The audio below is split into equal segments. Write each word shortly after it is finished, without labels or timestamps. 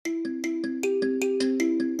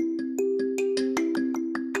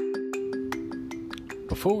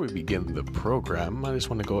before we begin the program, I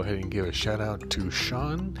just want to go ahead and give a shout out to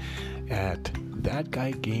Sean at That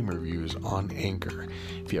Guy Game Reviews on Anchor.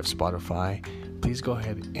 If you have Spotify, please go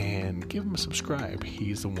ahead and give him a subscribe.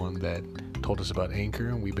 He's the one that told us about Anchor,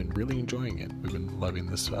 and we've been really enjoying it. We've been loving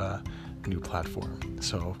this new platform.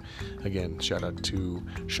 So again, shout out to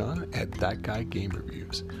Sean at That Guy Game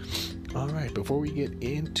Reviews. All right, before we get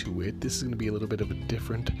into it, this is going to be a little bit of a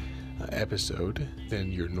different episode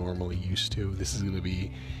than you're normally used to. This is going to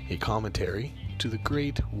be a commentary to the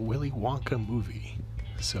great Willy Wonka movie.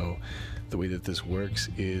 So the way that this works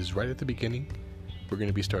is right at the beginning, we're going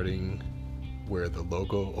to be starting where the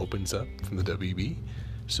logo opens up from the WB.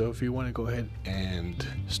 So if you want to go ahead and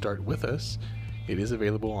start with us, it is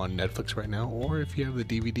available on Netflix right now, or if you have the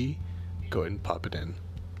DVD, go ahead and pop it in.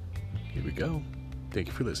 Here we go. Thank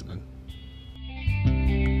you for listening.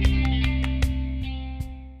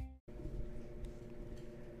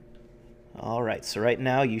 All right, so right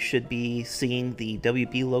now you should be seeing the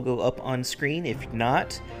WB logo up on screen. If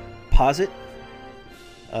not, pause it.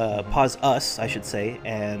 Pause us, I should say,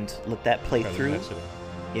 and let that play through.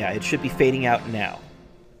 Yeah, it should be fading out now.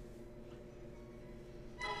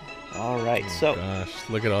 All right, so gosh,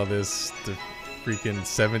 look at all this, the freaking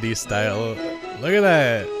 70s style. Look at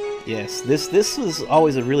that. Yes, this was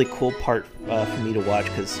always a really cool part for me to watch,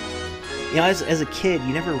 because you know, as a kid,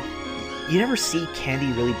 you never see candy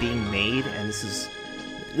really being made, and this is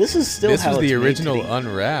still this how was it's the made original today.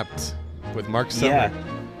 Unwrapped with Mark Summer.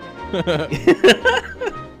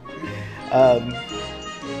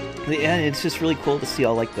 Yeah, it's just really cool to see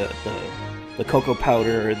all like the cocoa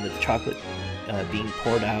powder and the chocolate being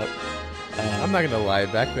poured out. I'm not gonna lie,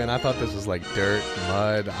 back then I thought this was like dirt,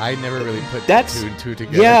 mud. I never really put two and two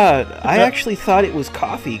together. Yeah, I actually thought it was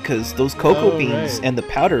coffee because those cocoa beans and the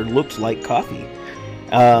powder looked like coffee.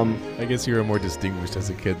 I guess you were more distinguished as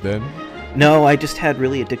a kid then. No, I just had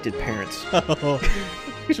really addicted parents. Oh,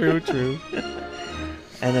 true.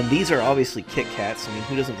 And then these are obviously Kit Kats. I mean,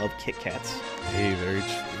 who doesn't love Kit Kats? Hey, very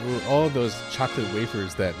true. All those chocolate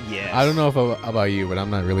wafers that... Yes. I don't know about you, but I'm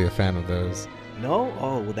not really a fan of those. No?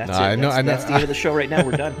 Oh, well, that's it. I know. That's the end of the show right now.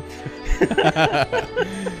 We're done.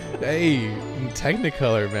 Hey, in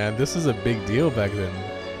Technicolor, man, this is a big deal back then.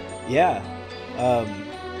 Yeah.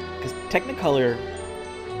 Because Technicolor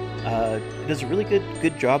does a really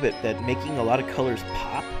good job at making a lot of colors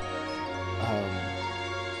pop.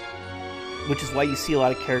 Which is why you see a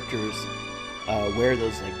lot of characters wear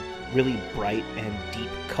those like really bright and deep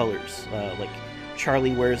colors. Like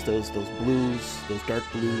Charlie wears those blues, those dark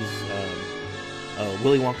blues.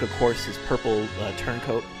 Willy Wonka, of course, his purple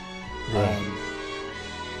turncoat. Right.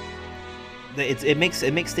 It makes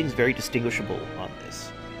things very distinguishable on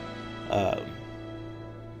this.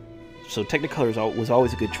 So Technicolor was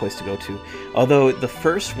always a good choice to go to. Although the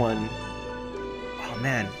first one, oh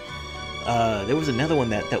man. There was another one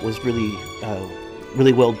that was really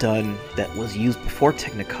well done that was used before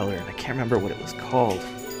Technicolor, and I can't remember what it was called.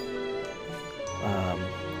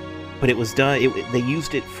 But it was done. They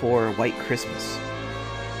used it for White Christmas.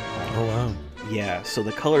 Oh wow! Yeah, so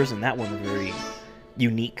the colors in that one were very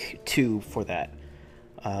unique too for that.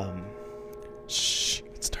 Shh,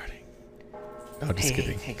 it's starting. Oh, just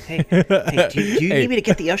kidding. Hey, do you need me to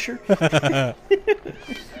get the usher?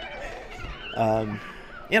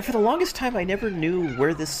 Yeah, for the longest time, I never knew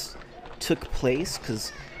where this took place,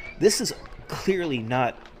 because this is clearly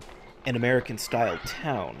not an American-style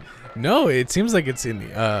town. No, it seems like it's in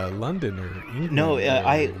London or England. No,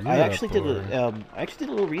 I Europe actually did a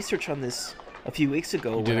little research on this a few weeks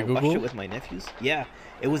ago when I watched it with my nephews. Yeah,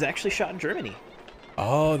 it was actually shot in Germany.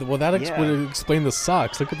 Oh, well, that would explain the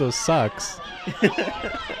socks. Look at those socks.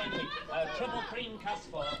 Triple cream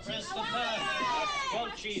Casper, I think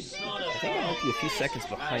I might be a few seconds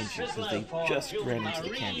behind you because they just ran into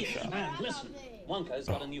the candy shop. Listen, Wonka's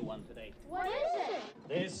got a new one today. What is it?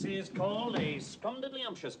 This is called a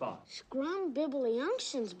Scrumdiddlyumptious bar.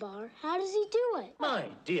 Scrumdiddlyumptious bar? How does he do it? My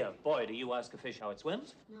dear boy, do you ask a fish how it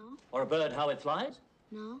swims? No. Or a bird how it flies?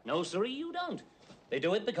 No. No, sirree, you don't. They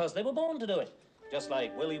do it because they were born to do it. Just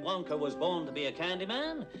like Willy Wonka was born to be a candy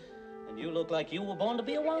man, and you look like you were born to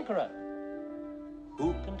be a Wonkerer.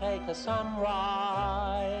 Who can take a sunrise,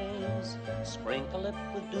 sprinkle it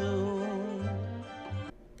with dew?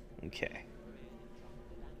 Okay.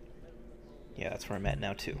 Yeah, that's where I'm at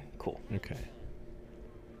now too. Cool. Okay.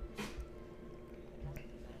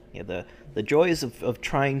 Yeah, the joys of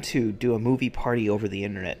trying to do a movie party over the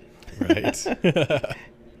internet. Right.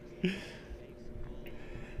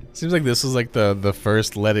 Seems like this was like the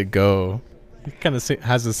first Let It Go. It kind of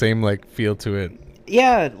has the same like feel to it.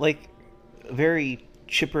 Yeah, like very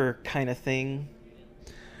chipper kind of thing.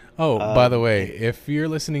 Oh, by the way, if you're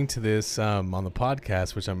listening to this on the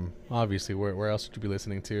podcast, which I'm obviously, where else would you be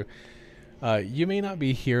listening to? You may not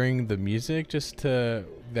be hearing the music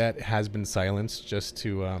that has been silenced just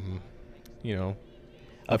to,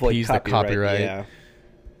 appease the copyright. Yeah.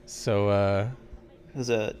 So, there's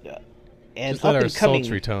an just up let our and coming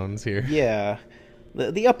sultry tones here. Yeah,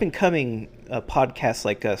 the up and coming podcast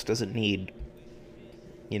like us doesn't need,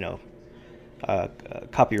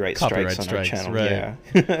 copyright strikes on our channel. Right.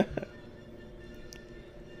 Yeah.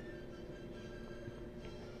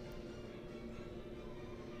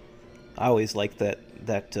 I always like that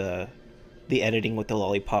the editing with the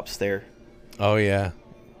lollipops there, Oh yeah.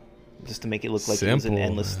 just to make it look like it was an Simple,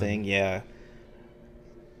 endless man. thing. Yeah.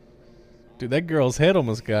 Dude, that girl's head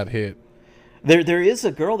almost got hit. There is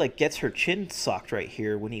a girl that gets her chin socked right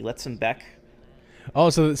here when he lets him back. Oh,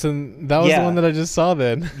 so that was Yeah. the one that I just saw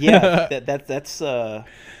then. Yeah, that's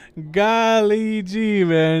Golly gee,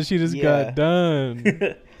 man, she just Yeah. got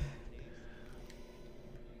done.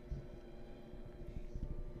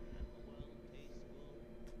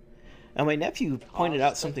 And my nephew pointed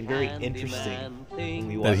out something very interesting when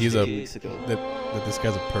we That watched he's it a 2 weeks ago. that this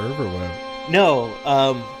guy's a perv or what? No,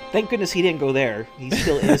 thank goodness he didn't go there. He's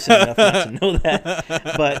still innocent enough not to know that.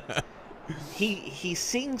 But he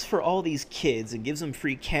sings for all these kids and gives them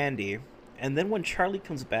free candy. And then when Charlie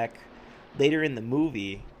comes back later in the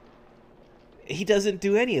movie, he doesn't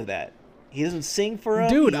do any of that. He doesn't sing for him.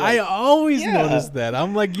 Dude, He, I always Yeah. noticed that.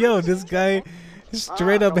 I'm like, yo, this guy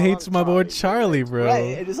straight up hates my boy Charlie, bro.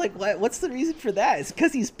 Right, and it's like, what's the reason for that? It's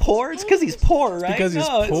because he's poor. It's because he's poor, right? Because he's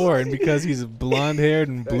No, it's- poor and because he's blonde-haired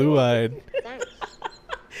and blue-eyed.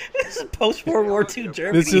 This is post World War II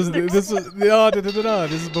Germany. This is This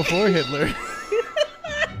is before Hitler.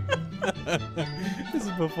 This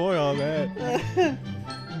is before all that.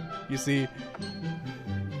 You see,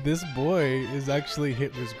 this boy is actually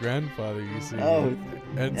Hitler's grandfather. You see, Oh,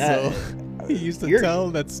 and so he used to you're- tell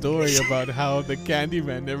that story about how the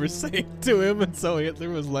Candyman never sang to him, and so Hitler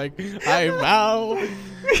was like, "I vow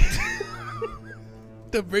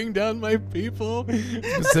to bring down my people,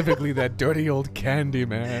 specifically that dirty old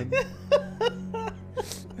Candyman."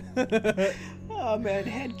 Oh man,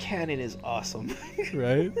 headcanon is awesome.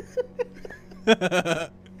 Right?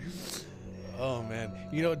 Oh man,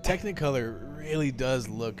 Technicolor really does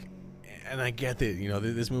look, and I get that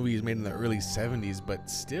this movie is made in the early '70s, but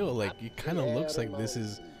still, like, it kind of looks like this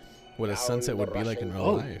is what a sunset would be like in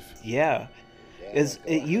real life. Yeah, as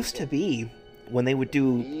it used to be when they would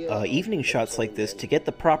do evening shots like this to get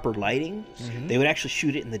the proper lighting. They would actually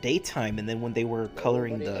shoot it in the daytime, and then when they were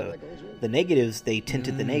coloring the negatives, they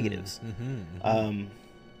tinted the negatives.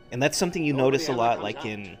 And that's something you notice a lot, like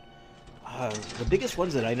in the biggest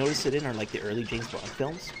ones that I notice it in are like the early James Bond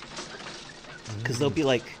films, because they'll be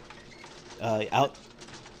like out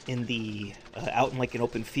in like an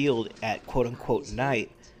open field at quote unquote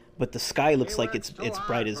night, but the sky looks like it's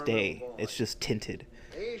bright as day. It's just tinted.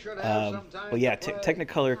 But yeah,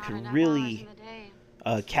 Technicolor can really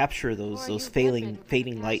capture those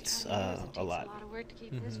fading lights a lot.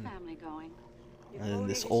 And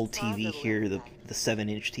this old TV here, the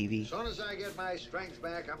 7-inch TV. As soon as I get my strength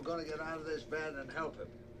back, I'm going to get out of this bed and help him.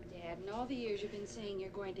 Dad, in all the years you've been saying you're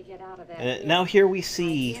going to get out of that. Now here we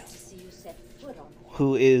see I've yet to see you set foot on that.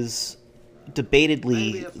 who is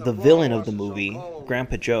debatedly the villain of the movie,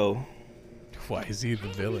 Grandpa Joe. Why is he the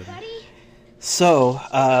villain? So,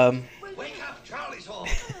 Wake up, Charlie's home.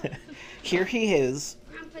 here he is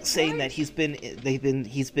saying that he's been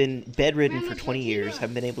bedridden for 20 years,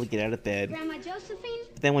 haven't been able to get out of bed. Grandma Josephine?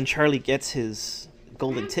 But then when Charlie gets his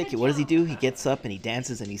golden ticket, what does he do? He gets up and he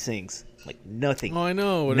dances and he sings. Like nothing. Oh, I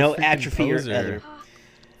know. What a No freaking atrophy or poser. other.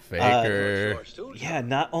 Faker. Yeah,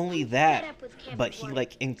 not only that, but he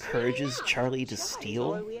like encourages Charlie to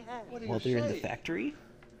steal while they're in the factory.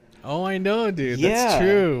 Oh, I know, dude. Yeah. That's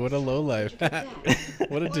true. What a lowlife. What a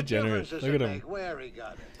What degenerate. difference does Look it at him. make where he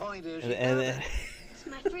got it? Point is, And, he and got then It's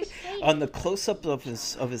my first favorite. on the close-up of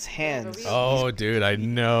his hands, Oh, dude, I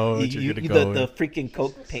know what you're gonna the go with. freaking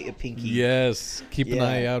Coke pinky. Yes. Keep an Yeah.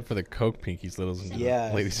 eye out for the Coke pinkies,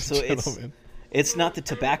 Yeah, ladies so and gentlemen. it's not the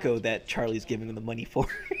tobacco that Charlie's giving him the money for.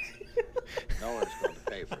 no one's going to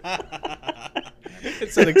pay for it.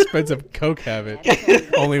 It's an expensive Coke habit.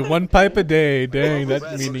 Only one pipe a day. Dang, that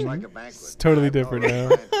Bread looks meaning like a banquet. is totally I know different that now.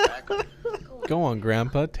 kind of tobacco. Go on,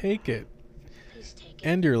 Grandpa, take it. Please take it.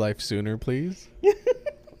 End your life sooner, please.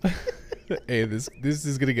 Hey, this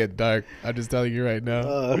is gonna get dark. I'm just telling you right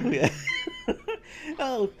now. Yeah.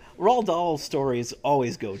 Oh, Roald Dahl stories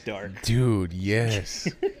always go dark, Dude, yes.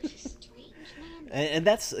 and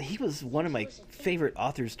he was one of my favorite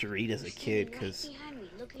authors to read as a kid because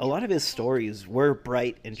a lot of his stories were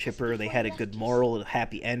bright and chipper. They had a good moral and a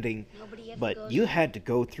happy ending, but you had to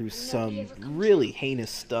go through some really heinous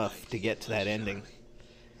stuff to get to that ending.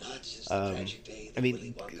 I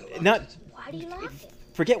mean, not Why do you like it?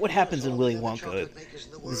 forget what happens in Willy Wonka.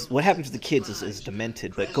 What happens to the kids is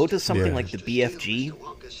demented, but go to something like the BFG,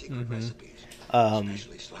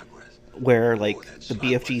 where like the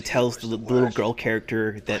BFG tells the little girl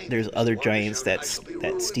character that there's other giants that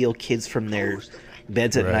steal kids from their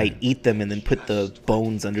beds at night, eat them, and then put the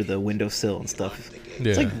bones under the windowsill and stuff.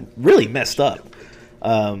 It's like really messed up.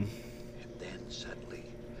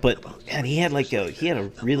 But and he had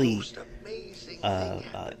a really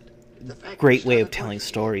great way of telling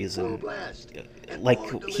stories, and like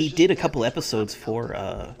he did a couple episodes for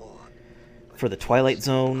the Twilight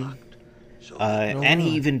Zone. And he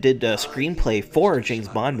even did a screenplay for a James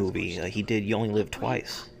Bond movie. He did You Only Live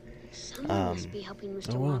Twice. Someone must be helping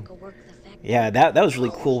Mr. Wonka work the factory. Yeah, that was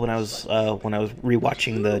really cool when I was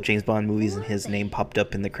rewatching the James Bond movies and his name popped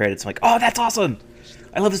up in the credits. I'm like, oh, that's awesome!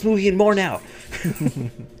 I love this movie and more now.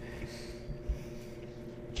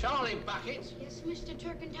 Charlie Bucket, Yes, Mr.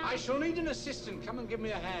 Turpentine. I shall need an assistant. Come and give me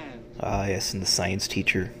a hand. Ah, yes, and the science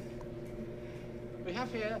teacher. We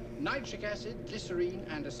have here nitric acid, glycerine,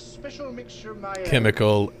 and a special mixture of my own.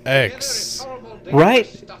 Chemical X. Right.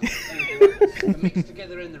 Mixed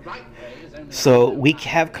together in the right way is only So we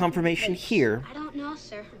have confirmation here. I don't know,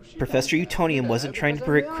 sir. Professor Utonium wasn't trying to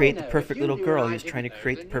create the perfect little girl. He was trying to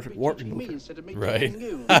create the perfect warp remover. Right.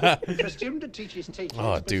 For a student to teach his teachers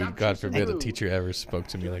Oh, is dude, God forbid the presumptuous. teacher ever spoke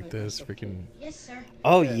to me like this. Freaking. Yes, sir.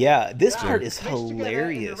 Oh yeah, this part is Mixed together in the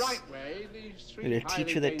hilarious. right way, these three A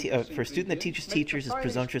teacher highly that for a student that teaches teachers is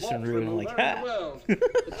presumptuous and rude. I'm like, remover in ha. the world. The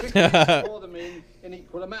trick is to pour them in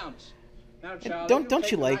equal amounts. Now, Charlie, don't take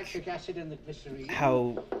you the like nitric acid and the glycerine.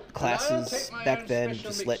 How classes back then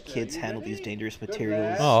just let kids handle these dangerous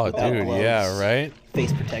materials Oh, without dude, gloves, yeah, right?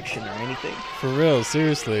 face protection, or anything. For real,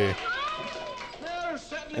 seriously. No,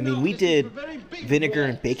 certainly I mean, not. we This did is a very big vinegar war.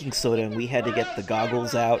 and baking soda, and we had to get the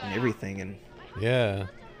goggles out and everything. And Yeah.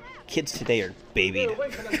 kids today are babied.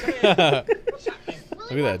 Wait till I tell you. What's happening?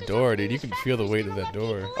 Look at that door, dude. You can feel the weight of that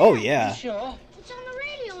door. Oh yeah. Sure. It's on the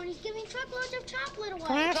radio, and he's giving truckloads of chocolate away.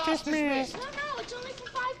 Class dismissed. No, it's only for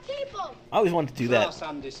 5 people. I always wanted to do that Class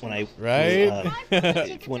undismissed. when I Right?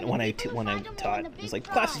 when I taught. It was like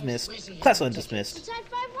class dismissed, class undismissed. It's like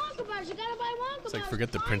 5 Wonka bars. You gotta buy Wonka It's like bars.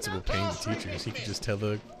 forget the principal paying the teachers. He could just tell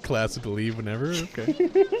the class to leave whenever. Okay.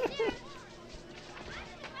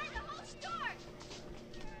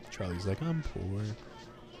 Charlie's like, I'm poor.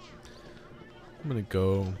 I'm gonna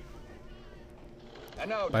go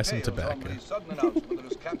buy some tobacco.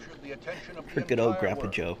 For good old Grandpa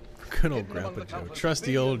Joe. Good old Grandpa Joe.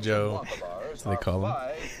 Trusty old Joe, as they call him.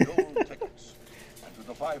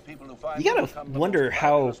 You gotta wonder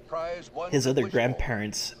how his other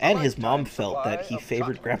grandparents and his mom felt that he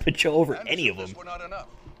favored Grandpa Joe over any of them.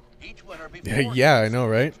 Yeah, I know,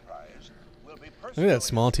 right? Look at that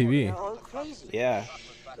small TV. Yeah.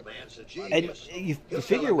 And you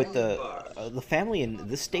figure with the family in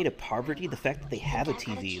this state of poverty, the fact that they have a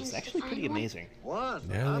TV is actually pretty amazing. One.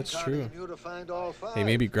 Yeah, that's I'm true. counting you to find all 5. Hey,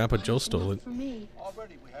 maybe Grandpa Joe stole it. For me.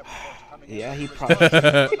 Yeah, he probably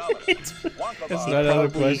That's not out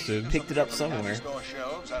of the question. picked it up somewhere.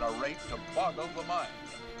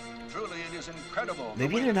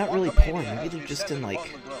 Maybe they're not really poor. Maybe they're just in like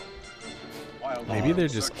Maybe they're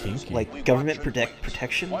just kinky. like government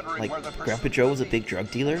protection. Like Grandpa Joe was a big drug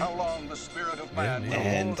dealer, Yeah, maybe.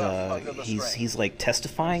 and he's like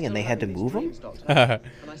testifying, and they had to move him.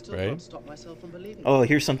 Right? Oh,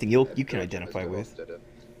 here's something you can identify with.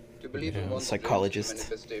 To believe Yeah. in one's Psychologist.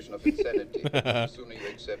 manifestation of insanity. The sooner you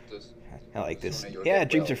accept this, I like this. You'll Yeah, get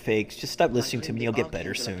dreams well. are fake. Just stop listening to me. You'll get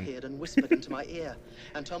better soon. Appeared and whispered into my ear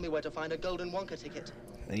and told me where to find a golden Wonka ticket.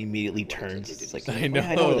 Then he immediately turns. It's like, I I know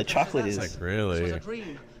where know. the chocolate It's is. like, It was really? a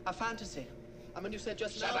dream, a fantasy. I mean, you said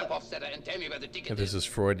just shut now up, that... Hofstadter, and tell me where the ticket If this is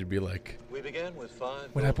Freud, to be like, We began with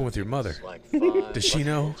 5. what happened with your mother? Like 5 Does she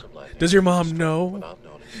know? buckets of lightning Does your mom struck know? without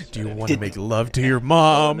notice. Do you want to Did- make love to your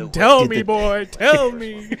mom? Tell Did me, the- boy. Tell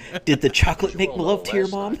me. Did the chocolate make love to your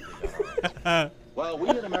mom? Well, we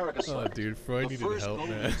in America Oh, slept. dude, Freud The needed first help,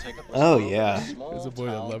 golden man. ticket was Oh, found in yeah. small There's a boy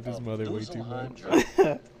that town loved his of mother way too Dusselheim, much.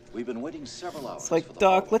 Germany. We've been waiting several hours. It's like, for the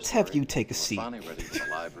Doc, following let's have story. you take a We're seat. finally ready for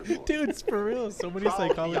the live report. Dude, it's for real. So many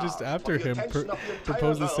psychologists after him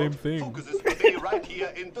proposed the same thing. Focuses today right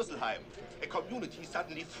here in Dusselheim. A community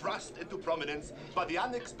suddenly thrust into prominence by the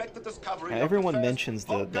unexpected discovery. Everyone of the mentions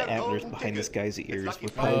the Wonka antlers golden behind this ticket. guy's ears. Lucky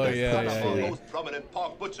We're probably Oh, gonna yeah, purposefully- yeah. most prominent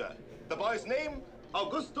pork butcher. The boy's name,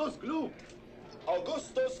 Augustus Glue.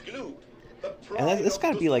 Augustus Glue. And that's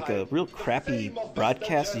got to be like a real crappy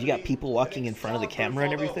broadcast. You got people walking in front of the camera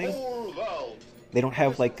and everything. They don't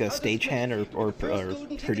have like a stagehand or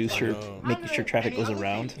producer making sure traffic goes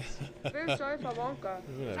around. Very sorry for Wonka.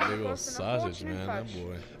 That big old sausage, man. That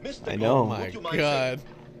boy. I know. Oh my god.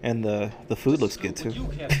 And the food looks good too.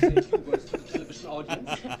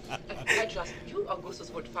 I trust you, Augustus,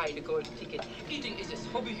 would find a golden ticket. Eating is his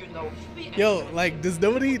hobby, you know. Yo, like, does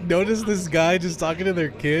nobody notice this guy just talking to their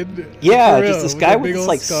kid? Yeah, For real, just this guy with big this old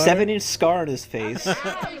like scar? 7-inch scar on his face.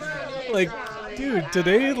 Like, dude,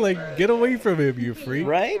 today, like, get away from him, you freak.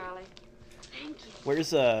 Right?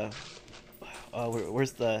 Where's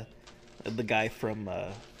where's the guy from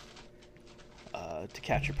To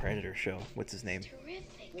Catch a Predator show? What's his name?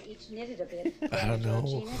 We each knitted a bit. I don't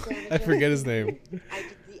know. I forget his name. I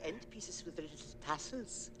did the end pieces with the little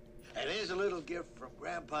tassels. And here's a little gift from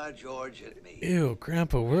Grandpa George and me. Ew,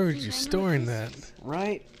 Grandpa, where were you storing that?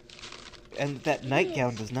 Right? And that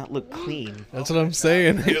nightgown does not look clean. That's what I'm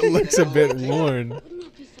saying. It looks a bit worn. Wouldn't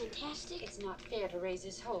that be fantastic? It's not fair to raise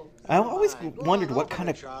his hopes. I always wondered what kind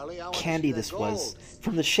of candy this was.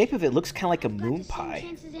 From the shape of it, it looks kind of like a moon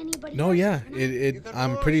pie. No, yeah.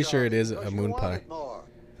 I'm pretty sure it is a moon pie.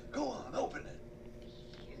 Go on, open it.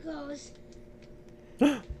 Here goes.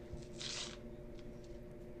 I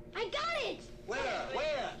got it! Where?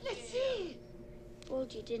 Let's see.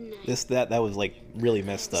 Told you, didn't I? That was like really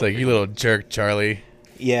messed up. It's like, you little jerk, Charlie.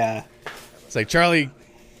 Yeah. It's like, Charlie,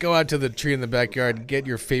 go out to the tree in the backyard, get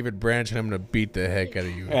your favorite branch, and I'm going to beat the heck out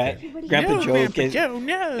of you. Right. Okay. Grandpa No, Joe Grandpa gets... Joe,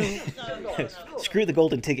 no. Screw the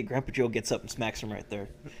golden ticket. Grandpa Joe gets up and smacks him right there.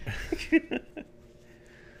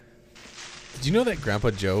 Did you know that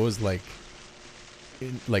Grandpa Joe was like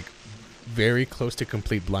very close to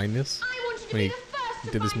complete blindness when he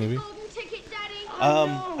did this movie?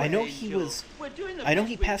 I know he was. I know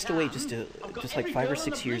he passed away just like 5 or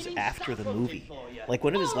 6 years after the movie. Like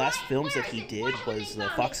one of his last films that he did was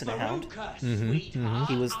Fox and the Hound.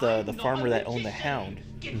 He was the farmer that owned the hound.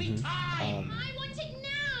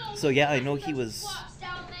 So yeah, I know he was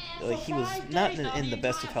not in the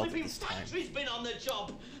best of health at this time.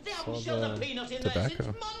 Saw the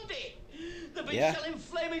tobacco. Yeah.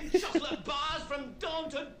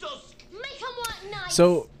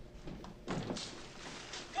 So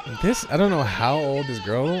this, I don't know how old this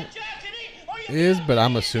girl is, but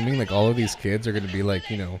I'm assuming like all of these kids are gonna be like,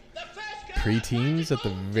 you know, preteens at the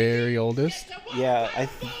very oldest. Yeah,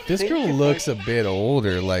 this girl looks a bit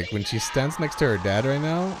older. Like when she stands next to her dad right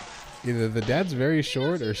now, either the dad's very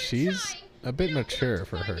short or she's a bit mature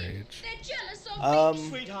for her age.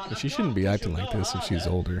 But she shouldn't be acting like this if she's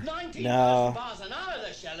older. No.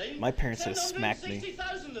 My parents have smacked me.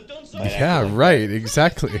 Yeah, right,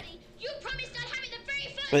 exactly.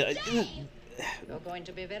 But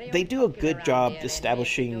they do a good job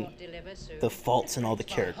establishing the faults in all the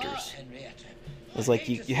characters. It's like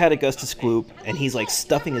you had Augustus Gloop, and he's like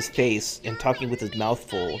stuffing his face and talking with his mouth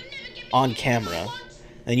full on camera.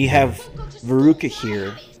 And you have Veruca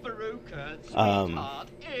here,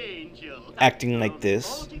 acting like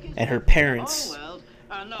this, and her parents,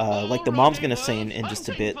 like the mom's gonna say in just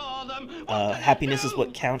a bit, happiness is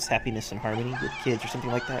what counts, happiness and harmony with kids or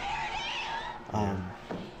something like that.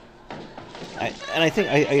 I think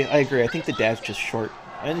I agree. I think the dad's just short,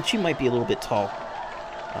 and she might be a little bit tall.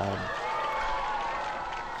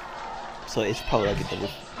 So it's probably like a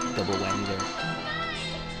double whammy there.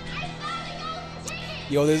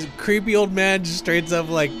 Yo, this creepy old man just straight up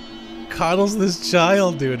like coddles this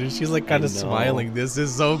child, dude, and she's like kind of smiling. This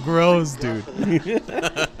is so gross, dude.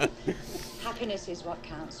 Happiness is what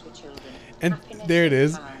counts for children. And there it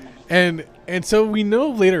is. And so we know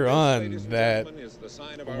later on that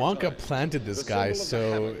Wonka planted this guy,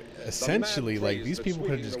 so essentially like these people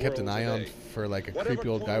could have just kept an eye on for like a creepy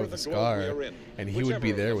old guy with a scar, and he would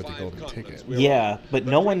be there with the golden ticket. Yeah, but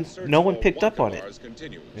no one picked up on it.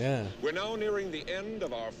 Yeah. We're now nearing the end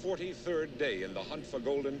of our 43rd day in the hunt for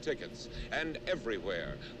golden tickets, and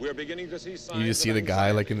everywhere we're beginning to see signs. You just see the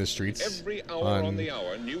guy like in the streets on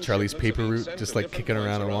Charlie's paper route, just like kicking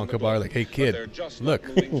around a Wonka bar, like, "Hey kid, look,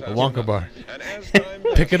 a Wonka bar,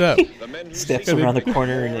 pick it up." Steps around the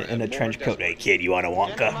corner in a trench coat. "Hey kid, you want a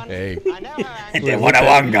Wonka?" Hey, they want a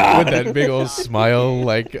Wonka. With that big old smile,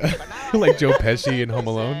 like like Joe Pesci in Home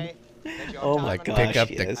Alone. Oh my gosh, pick up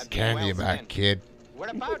yes. the candy back, kid. We're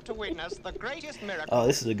about to witness the greatest miracle. Oh,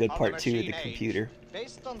 this is a good part too, the computer. I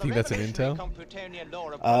think that's an Intel.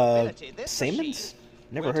 Siemens?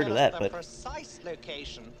 Never heard of that, but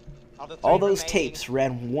all those tapes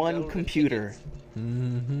ran one computer.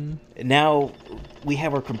 Mm-hmm. Now we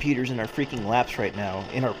have our computers in our freaking laps right now,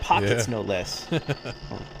 in our pockets, no less.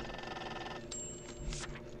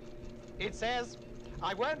 It says,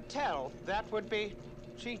 I won't tell. That would be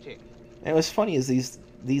cheating. And what's funny is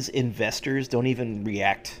these investors don't even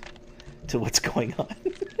react to what's going on.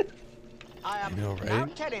 I am know, right? now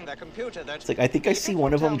telling the computer that It's like I think I see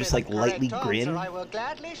one of them just like lightly correct grin, answer, I will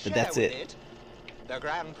gladly but share that's with it. The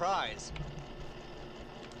grand prize.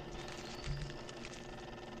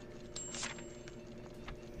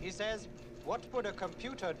 He says, what would a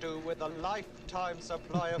computer do with a lifetime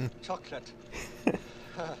supply of chocolate?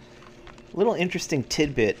 Little interesting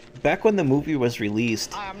tidbit. Back when the movie was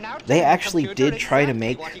released, I am now they telling the actually computer did try to exactly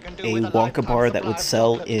make what he can do a with a Wonka bar lifetime that would supply of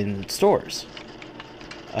sell chocolate. in stores.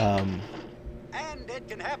 And it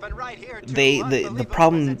can happen right here too, The unbelievable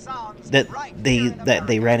problem as it sounds, that right they here in that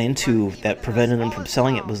they America, ran into where that even prevented the them from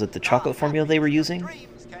selling it was that the chocolate formula they were using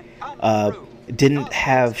dreams can come true. didn't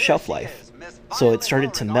have Here shelf she life, is, Miss so Violet it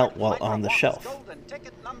started to Beauregard, melt while winner on of the Wonka's shelf. Golden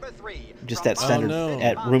Ticket number 3 Just from at standard no.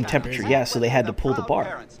 at room temperature, yeah. So they had to pull the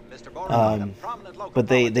bar. But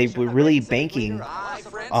they were really banking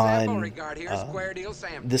on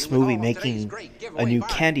this movie making a new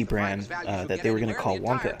candy brand that they were going to call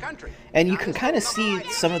Wonka. And you can kind of see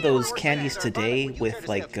some of those candies today with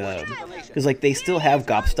like, because like they still have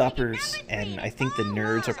Gobstoppers, and I think the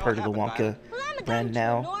Nerds are part of the Wonka brand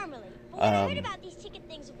now.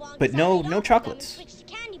 But no chocolates,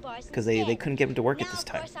 because they couldn't get them to work at this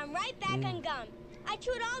time. I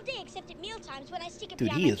chew it all day except at mealtimes when I stick it Dude,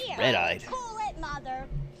 beyond he my is ear. red-eyed. Pull it, Mother.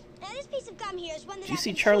 Now this piece of gum here is one that Do you I've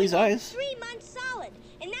see been Charlie's chewing eyes? 3 months solid,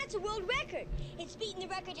 and that's a world record. It's beating the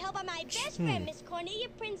record held by my best friend, Miss Cornelia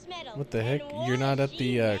Prince Medal. What the heck? You're not at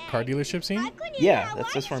the car dealership scene? Yeah,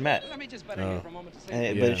 that's where I'm at. Oh. But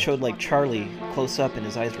it showed like Charlie close up, and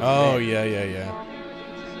his eyes were Oh, red. yeah.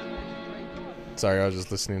 Sorry, I was just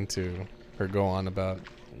listening to her go on about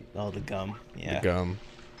the gum. Yeah. the gum.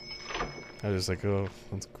 I was just like, oh,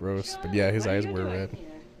 that's gross. But yeah, his eyes were red.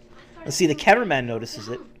 Let's see, the cameraman notices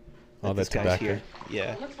it. Oh, this that guy's tobacco. here.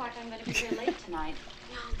 Yeah. Looks like I'm going to be here late tonight.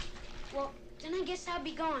 No. Well, then I guess I'll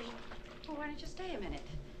be going. Well, why don't you stay a minute?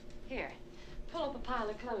 Here, pull up a pile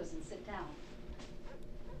of clothes and sit down.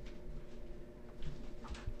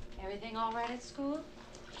 Everything all right at school?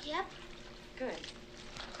 Yep. Good.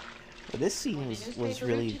 But this scene was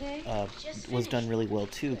really was done really well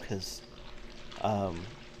too, because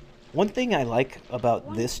one thing I like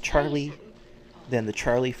about this Charlie than the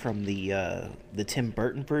Charlie from the Tim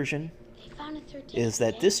Burton version is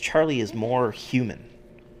that this Charlie is more human.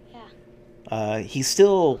 Yeah. He's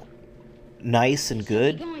still nice and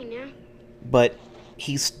good, but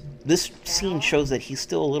this scene shows that he's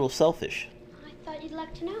still a little selfish. I thought you'd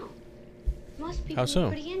like to know. Most people How so?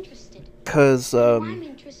 are pretty interested. Cause I'm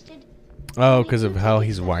interested. Oh, because of how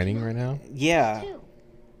he's whining right now? yeah,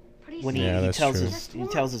 when he that's tells true. he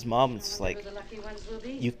tells his mom, it's like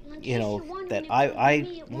you know that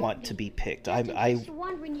I want to be picked. I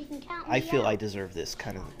feel I deserve this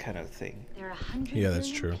kind of thing. There are 100 Yeah, that's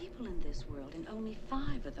billion true. people in this world, and only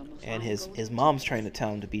 5 of them will And find his golden mom's tickets. trying to tell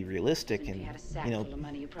him to be realistic, If you and had a sack you know, full of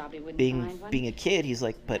money, you probably wouldn't being find one. being a kid, he's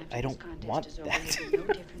like, but I don't contest want is over, that. it'll be no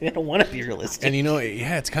different I don't want to be realistic. And you know,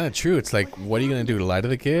 yeah, it's kind of true. It's like, what are you going to do? Lie to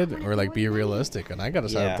the kid? Or like be realistic? And I got to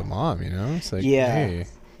side Yeah. with the mom, you know? It's like, Yeah. hey.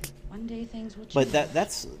 One day things will change. But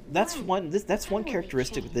that's one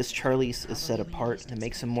characteristic of this Charlie is set apart and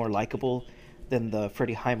makes him more likable than the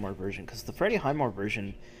Freddie Highmore version. Because the Freddie Highmore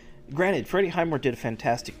version, granted, Freddie Highmore did a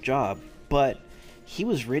fantastic job, but he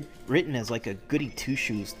was written as like a goody two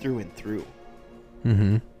shoes through and through.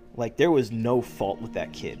 Mm-hmm. Like there was no fault with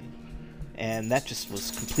that kid, and that just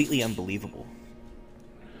was completely unbelievable.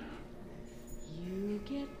 You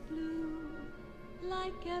get blue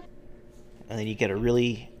like a... And then you get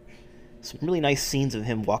some really nice scenes of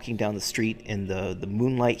him walking down the street in the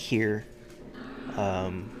moonlight here,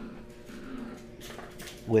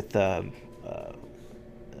 with the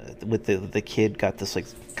kid got this like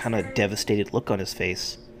kind of devastated look on his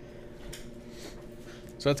face.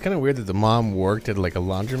 So it's kind of weird that the mom worked at like a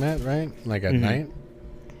laundromat, right? Like at night?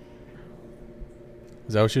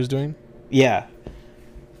 Is that what she was doing? Yeah.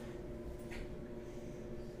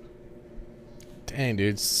 Dang,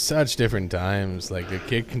 dude, such different times. Like, a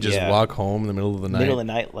kid can just Yeah. walk home in the middle of the night. Middle of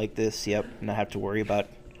the night like this, yep. Not have to worry about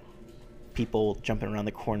people jumping around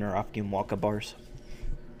the corner offering Wonka bars.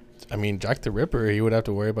 I mean, Jack the Ripper, he would have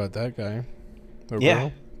to worry about that guy. Or Yeah.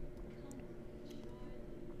 girl.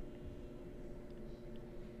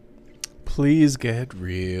 Please get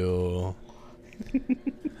real.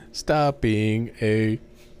 Stop being a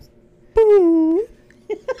boo.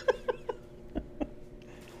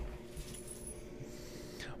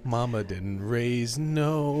 Mama didn't raise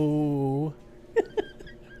no.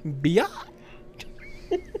 Bia.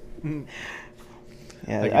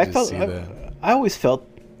 Yeah, could I just felt. see that. I always felt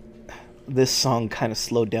this song kind of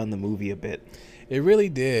slowed down the movie a bit. It really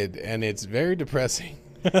did, and it's very depressing.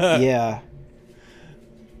 Yeah.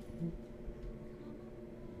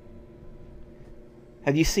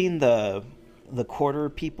 Have you seen the Quarter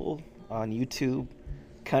people on YouTube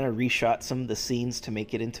kind of reshot some of the scenes to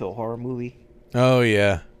make it into a horror movie? Oh,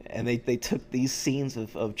 yeah. And they took these scenes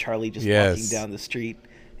of Charlie just Yes. walking down the street,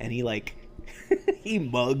 and he like he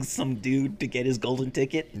mugs some dude to get his golden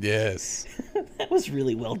ticket. Yes. That was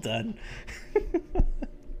really well done.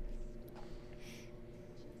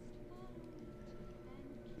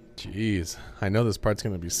 Jeez. I know this part's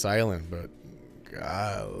going to be silent, but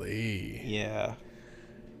golly. Yeah.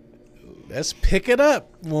 Let's pick it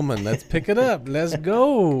up, woman. Let's pick it up. Let's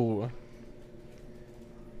go.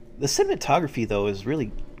 The cinematography though is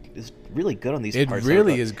really good on these It parts.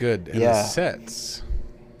 really is good. And Yeah. the sets.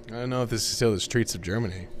 I don't know if this is still the streets of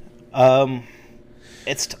Germany. I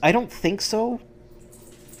don't think so,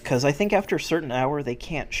 because I think after a certain hour they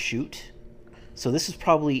can't shoot. So this is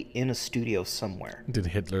probably in a studio somewhere. Did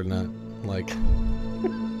Hitler not like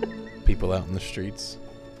people out in the streets?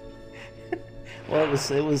 Well, it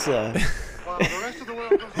was.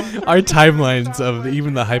 Our timelines of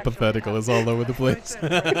even the hypothetical is all over the place.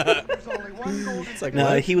 It's like, No,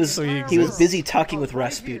 what? he was So he was busy talking with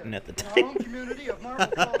Rasputin at the time.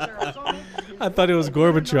 I thought it was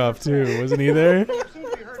Gorbachev too, wasn't he there?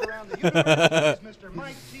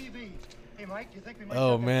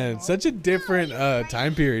 Oh man, such a different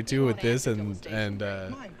time period too with this and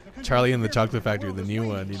Charlie and the Chocolate Factory, the new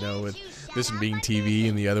one, you know, with this one being TV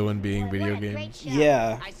and the other one being video games.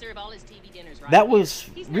 Yeah. That was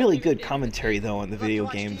really good commentary though on the video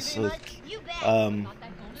games, like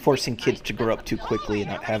forcing kids to grow up too quickly and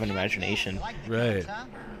not have an imagination. Right.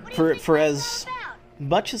 For as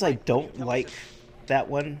much as I don't like that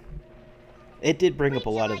one, it did bring up a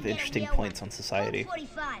lot of interesting points on society.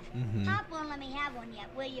 Mm-hmm. Pop won't let me have one yet,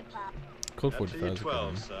 will you, Pop? Code 45 is a good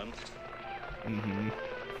one. Mm-hmm.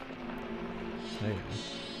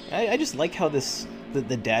 Hey. I just like how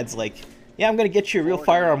the dad's like, yeah, I'm gonna get you a real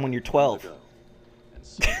firearm when you're 12.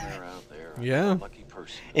 Yeah.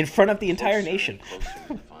 In front of the entire nation.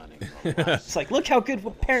 It's like, look how good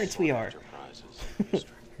parents we are.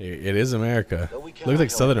 It is America. Looks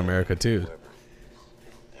like Southern America too.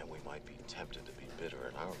 And we might be tempted to be bitter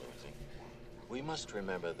in our losing. We must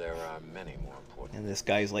remember there are many more important. And this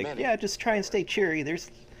guy's like, yeah, just try and stay cheery. There's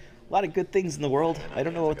a lot of good things in the world. I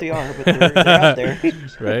don't know what they are, but they're out there.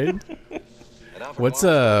 Right? What's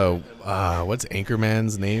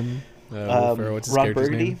Anchorman's name? What's his Ron character's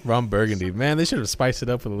Burgundy? name? Ron Burgundy. Man, they should have spiced it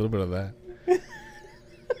up with a little bit of that.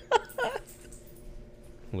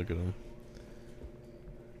 Look at him.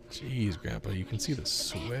 Jeez, Grandpa, you can see the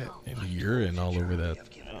sweat and urine all over that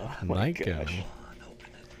nightgown.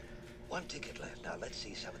 One ticket left. Now let's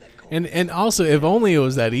see some of that. And also, if only it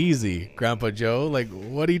was that easy, Grandpa Joe. Like,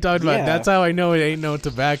 what are you talking about? Yeah. That's how I know it ain't no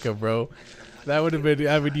tobacco, bro. That would have been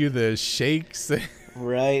having you the shakes.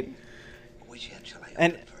 Right.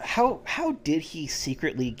 And how did he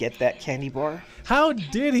secretly get that candy bar? How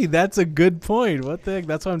did he? That's a good point. What the heck?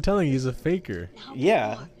 That's what I'm telling you. He's a faker.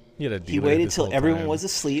 Yeah. He had a dealer He waited this till whole everyone time. was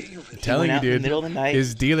asleep. I'm He telling went you, out dude. in the middle of the night.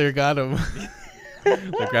 His dealer got him.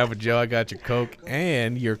 Like, Grandpa Joe, I got your Coke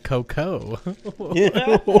and your Cocoa.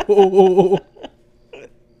 Yeah.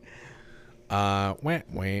 Wait.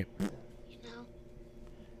 You know,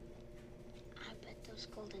 I bet those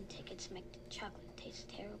golden tickets make the chocolate taste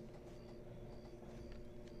terrible.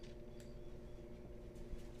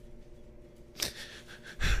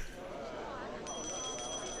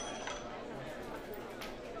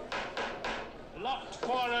 Lot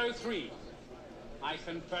 403. I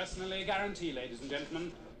can personally guarantee, ladies and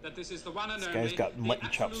gentlemen, that this is the one and This only, guy's got mutton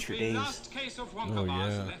chops for absolutely days. last case of Wonka Oh,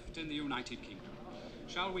 bars yeah. left in the United Kingdom.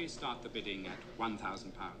 Shall we start the bidding at £1,000?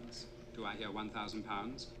 Do I hear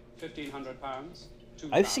 £1,000? £1,500?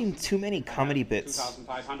 I've seen too many comedy bits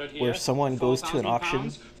 2,500 here, where someone goes to an auction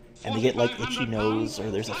 £4,000, and they get like itchy nose or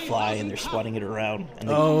there's a fly and they're swatting it around. And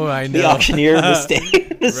I the know. auctioneer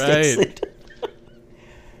mistakes Right. it.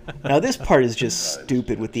 Now this part is just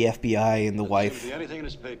stupid with the FBI and the wife. Anything in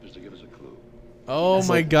his papers to give us a clue. Oh It's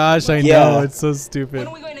my like- gosh, I Yeah. know. It's so stupid. When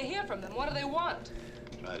are we going to hear from them? What do they want?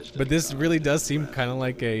 But this really does seem kind of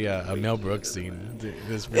like a Mel Brooks scene.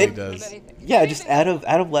 This really does. Yeah, just out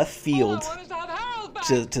of left field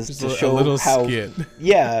to Just a show little how skit.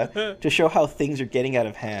 yeah, to show how things are getting out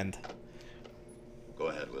of hand. Go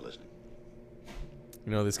ahead, we're listening.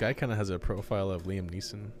 You know, this guy kind of has a profile of Liam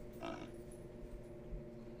Neeson.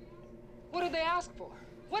 What did they ask for?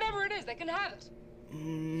 Whatever it is, they can have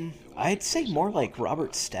it. I'd say more like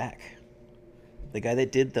Robert Stack. The guy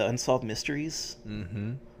that did the Unsolved Mysteries. Mm-hmm.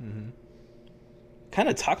 Mm-hmm. Kind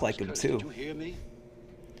of talk like him too. Did you hear me?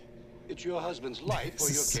 It's your husband's life or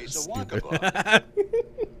your case of Wonka Stupid. bar.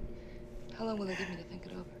 How long will they give me to think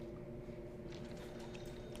it over?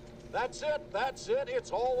 That's it. That's it.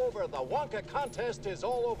 It's all over. The Wonka contest is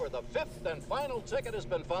all over. The fifth and final ticket has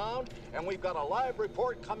been found, and we've got a live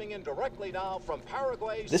report coming in directly now from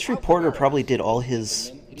Paraguay. This reporter probably did all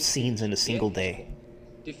his scenes in a single day.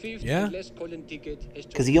 Yeah.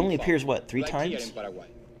 Because he only appears, what, 3 times?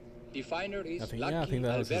 The finder is I think Lucky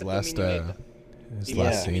that was his Alberto last Minueta, the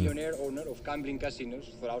last scene. millionaire owner of gambling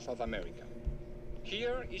casinos throughout South America.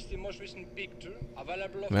 Here is the most recent picture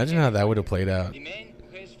available. Imagine how that would have played out.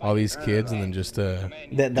 All these kids and then just that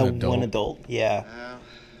an one adult. Yeah. Well,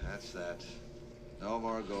 that's that. No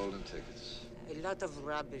more golden tickets. A lot of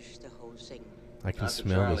rubbish, the whole thing. I can Not to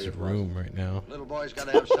smell Charlie, this it room right now. Little boy's got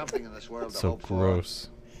to have something in this world to So hope gross.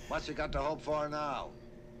 for. What's he got to hope for now?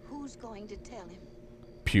 Who's going to tell him?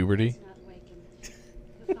 Puberty. Not waking.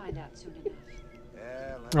 We'll find out soon enough.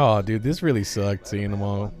 Oh, dude, this really sucked seeing them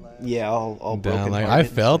all. Yeah, all down. Like, I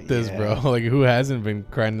broken-hearted. felt this, Yeah. bro. Like, who hasn't been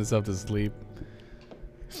crying themselves to sleep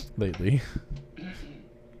lately?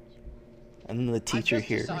 And then the teacher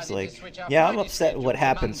here is like, yeah, I'm upset with what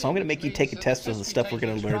happened, so I'm going to make you take a test of the stuff we're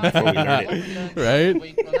going to learn before we learn it.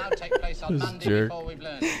 Right? This jerk.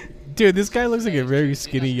 Dude, this guy looks like a very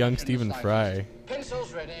skinny young Stephen Fry.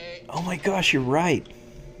 Oh my gosh, you're right.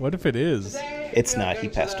 What if it is? It's not. He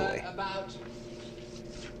passed away.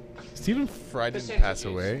 Stephen Fry didn't pass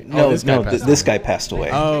away. No, this guy no, passed this away. guy passed away.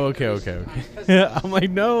 Oh, okay. I'm like,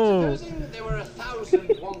 no. There were 1,000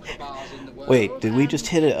 Wonka bars in the world. Wait, did we just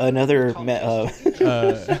hit another Mandela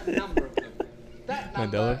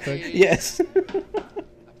effect? Yes. A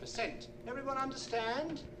percent. Everyone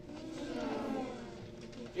understand?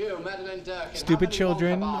 You, Madeline Durkin. Stupid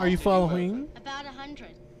children, are you following? About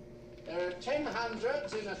 100. There are 10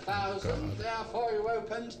 hundreds in 1,000, therefore you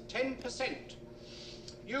opened 10%.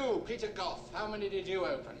 You, Peter Goff, how many did you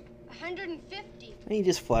open? 150. And he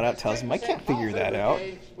just flat out tells him, I can't figure that out.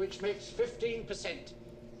 Which makes 15%.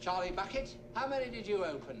 Charlie Bucket, how many did you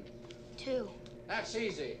open? 2. That's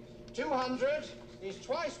easy. 200 is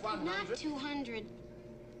twice 100. Not 200.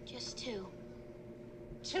 Just 2.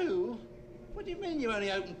 2? What do you mean you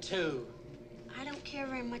only opened 2? I don't care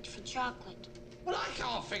very much for chocolate. Well, I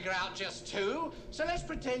can't figure out just 2, so let's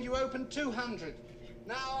pretend you opened 200.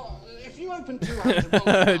 Now, if you open 200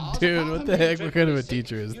 bars, Dude, what the heck? What kind of a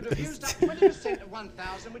teacher is you'd have this? used up 20% of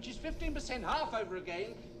 1,000, which is 15% half over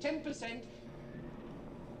again, 10%.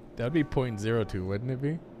 That would be 0.02, wouldn't it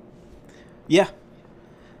be? Yeah.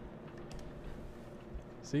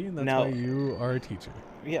 See, and that's Now- why you are a teacher.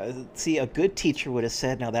 Yeah, see, a good teacher would have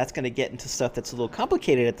said, now that's going to get into stuff that's a little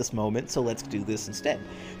complicated at this moment, so let's do this instead.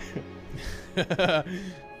 Right?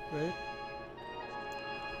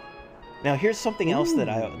 Now, here's something else that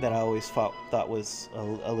I always thought was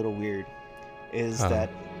a little weird, is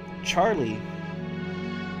that Charlie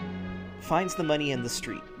finds the money in the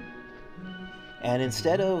street, and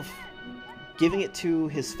instead of giving it to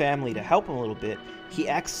his family to help him a little bit, he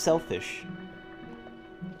acts selfish,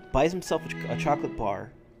 buys himself a chocolate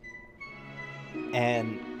bar,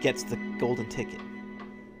 and gets the golden ticket.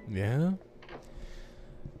 Yeah?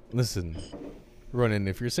 Listen, Ronnin,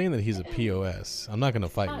 if you're saying that he's a POS, I'm not going to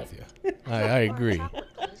fight with you. I agree.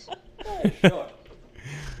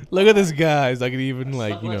 Look at this guy. He's not going to even,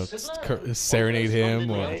 like, you know, serenade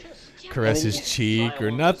him or caress his cheek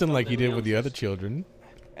or nothing like he did with the other children.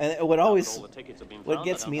 And what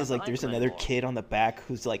gets me is, like, there's another kid on the back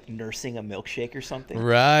who's, like, nursing a milkshake or something.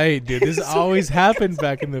 Right, dude. This always happened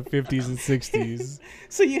back in the 50s and 60s.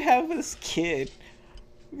 So you have this kid,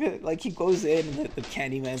 like, he goes in and the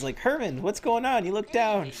Candyman's like, Herman, what's going on? You look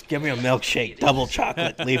down. Just give me a milkshake, double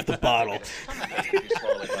chocolate, leave the bottle.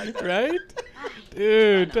 Right?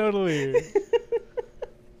 Dude, totally.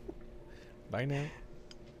 Bye now.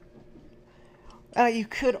 You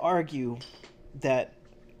could argue that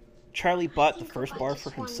Charlie bought the first bar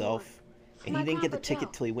for himself, and he didn't get the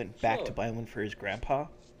ticket till he went back to buy one for his grandpa.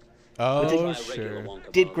 Oh, sure.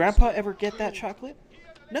 Did Grandpa ever get that chocolate?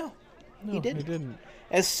 No, he didn't. He didn't.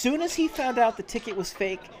 As soon as he found out the ticket was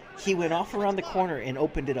fake, he went off around the corner and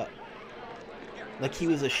opened it up. Like he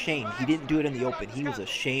was ashamed. He didn't do it in the open. He was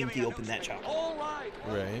ashamed he opened that chocolate.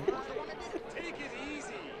 Right. Take it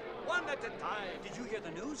easy. One at a time. Did you hear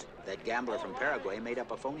the news? That gambler from Paraguay made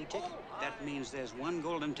up a phony ticket. That means there's one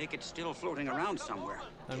golden ticket still floating around somewhere.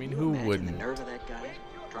 I mean, who Imagine wouldn't? the nerve of that guy,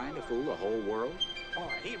 trying to fool the whole world.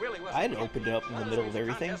 He really was. I'd opened it up in the middle of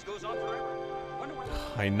everything.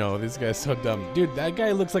 I know, this guy's so dumb. Dude, that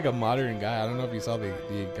guy looks like a modern guy. I don't know if you saw the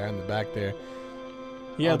guy in the back there.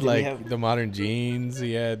 He had like the modern jeans.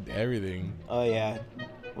 He had everything. Oh yeah,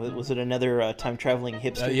 was it another time traveling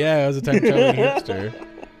hipster? Yeah, it was a time traveling hipster.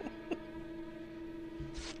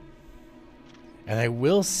 And I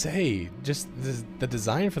will say, just the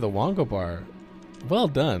design for the Wonka bar, well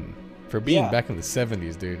done for being back in the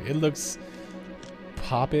 70s, dude. It looks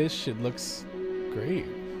popish. It looks great.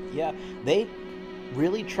 Yeah, they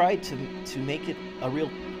really tried to make it a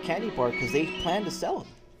real candy bar because they planned to sell them.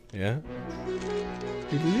 Yeah.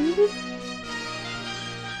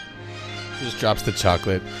 Just drops the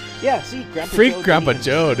chocolate. Yeah, see, Grandpa Freak Joe Grandpa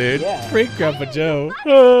Joe, dude. Yeah. Freak Grandpa Joe.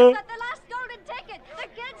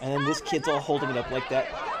 And then this kid's all holding it up like that.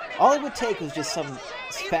 All it would take was just some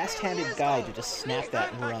fast-handed guy to just snap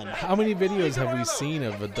that and run. How many videos have we seen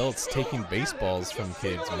of adults taking baseballs from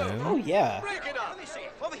kids, man? Oh, yeah. Break it up.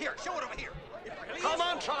 Over here. Show it over here. Come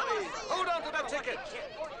on, Charlie. Hold on to that ticket.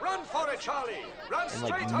 Run for it, Charlie. Run And,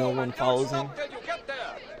 straight like, no home one and follows don't him. stop till you get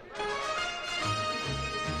there.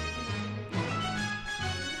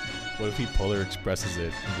 What if he Polar Expresses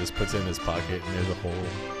it and just puts it in his pocket and there's a hole?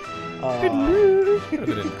 And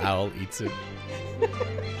then an owl eats it.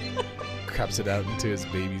 Craps it out into his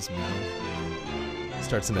baby's mouth.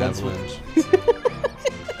 Starts an avalanche.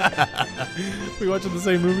 We watching the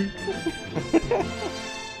same movie?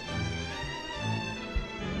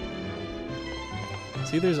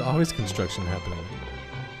 See, there's always construction happening.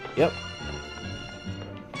 Yep.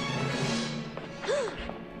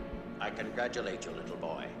 I congratulate you, little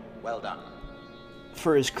boy. Well done.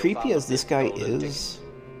 For as creepy as this guy is,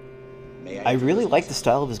 I really like the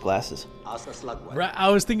style of his glasses. Right, I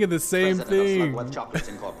was thinking the same thing. Chocolates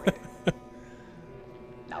Incorporated.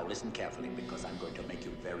 Now listen carefully because I'm going to make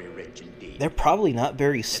you very rich indeed. They're probably not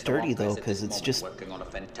very sturdy though, because it's just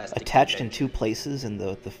attached in two places, and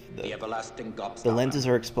the lenses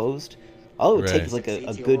are exposed. All it would take is like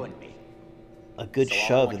a good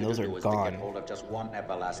shove, and those are gone. Hold of just one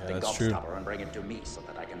everlasting gobstopper and bring it to me so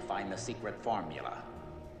that I can find the secret formula.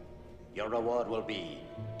 Your reward will be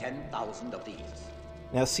 10,000 of these.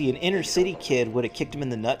 Now, see, an inner city kid would have kicked him in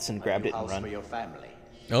the nuts and grabbed it and run. For your family.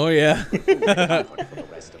 Oh yeah. For the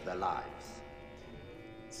rest of their lives.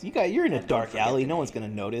 So you're in a dark alley. No one's gonna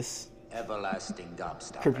notice. Everlasting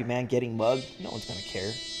gobstopper. Creepy man getting mugged. No one's gonna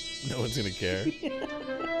care. No one's gonna care. You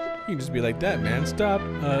can just be like that, man. Stop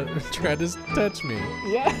trying to touch me.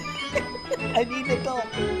 Yeah. I need an adult.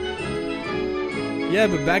 Yeah,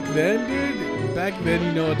 but back then,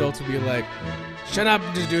 dude, adults would be like, shut up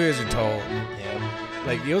and just do as you're told. Yeah.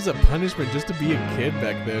 Like, it was a punishment just to be a kid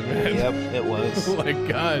back then, man. Yep, it was. Oh my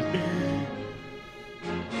god.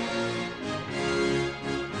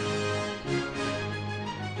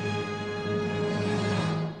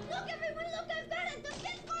 Look, everyone, look, I've got it. The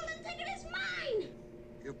fifth golden ticket is mine.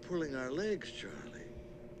 You're pulling our legs, Charlie.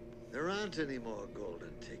 There aren't any more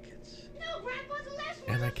golden tickets. No, Grandpa, the last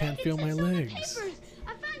one. And I can't feel my legs.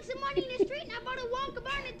 I found some money in the street and I bought a Wonka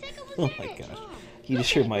bar and the ticket was Oh in my it. god. He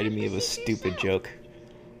just reminded me of a stupid joke.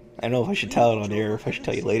 I don't know if I should tell it on air or if I should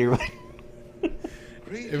tell you later, but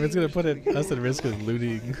if it's gonna put us at risk of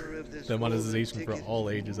looting the monetization for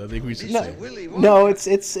all ages, I think we should say. No,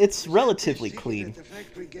 it's relatively clean.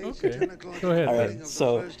 Okay, go ahead. All right, then.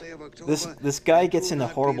 so this guy gets in a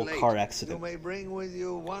horrible car accident,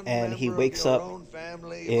 and he wakes up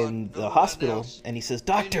in the hospital, and he says,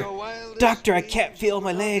 "Doctor, I can't feel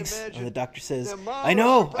my legs." And the doctor says, "I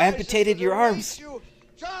know, I amputated your arms."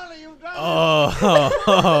 Oh,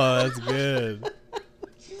 that's good.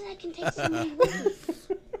 Says I can take somebody with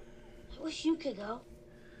me. I wish you could go.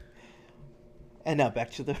 And now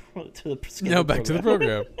back to the Now back to the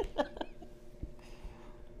program.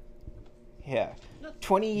 Yeah,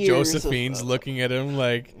 20 years. Josephine's looking at him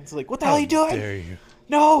like, it's like, what the hell are you doing? Dare you?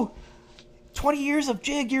 No, 20 years of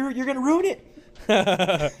jig. You're gonna ruin it.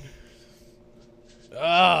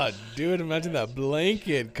 Ah, dude, imagine that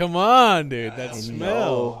blanket. Come on, dude, that smell.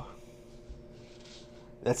 No.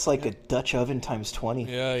 That's like a Dutch oven times 20.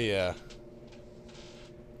 Yeah, yeah.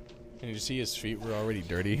 And you see his feet were already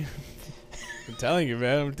dirty. I'm telling you,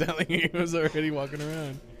 man. I'm telling you, he was already walking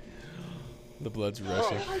around. The blood's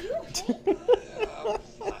rushing.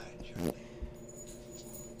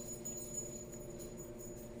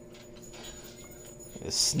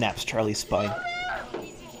 It snaps Charlie's spine.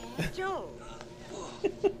 Joe.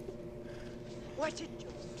 Watch it, Joe.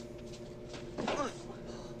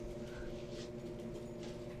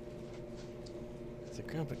 It's like,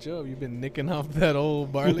 Grandpa Joe, you've been nicking off that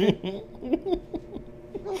old barley?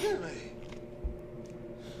 Look at me.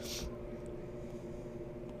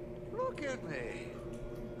 Look at me.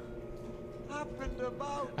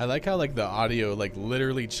 I like how like the audio like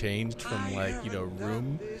literally changed from like, you know,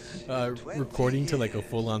 room recording to like a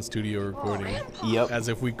full-on studio recording. Yep. As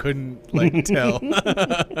if we couldn't like tell.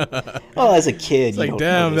 Well, as a kid, it's you like don't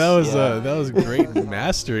damn, notice. that was great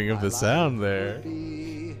mastering of the sound there.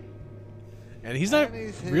 And he's not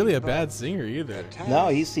really a bad singer either. No,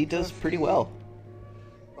 he does pretty well.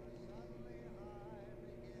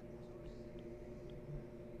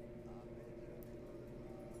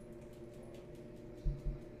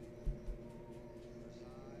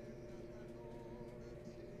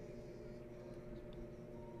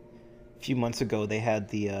 A few months ago, they had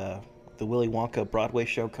the Willy Wonka Broadway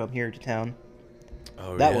show come here to town.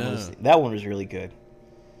 Oh, that one was really good.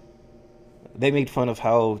 They made fun of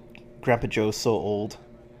how Grandpa Joe's so old.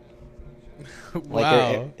 Wow.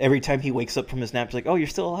 Like every time he wakes up from his nap, he's like, "Oh, you're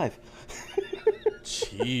still alive."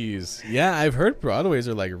 Jeez. Yeah, I've heard Broadways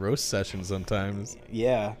are like roast sessions sometimes.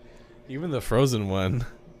 Yeah. Even the Frozen one.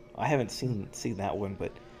 I haven't seen that one,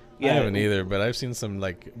 but I haven't either. But I've seen some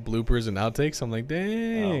like bloopers and outtakes. I'm like,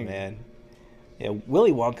 dang. Oh man. Yeah,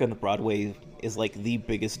 Willy Wonka on the Broadway is like the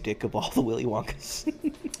biggest dick of all the Willy Wonkas.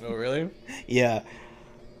 Oh really? Yeah.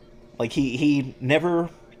 Like he never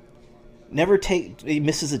he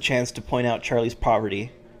misses a chance to point out Charlie's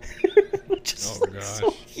poverty. Oh gosh.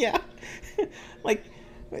 So, yeah. Like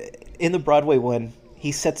in the Broadway one,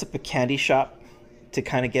 he sets up a candy shop to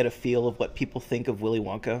kind of get a feel of what people think of Willy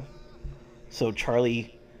Wonka. So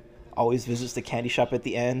Charlie always visits the candy shop at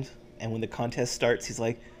the end, and when the contest starts, he's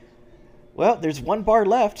like, "Well, there's one bar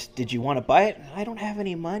left. Did you want to buy it?" "I don't have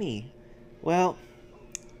any money." "Well,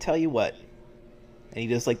 tell you what." And he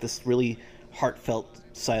does like this really heartfelt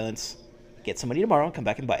silence. "Get some money tomorrow and come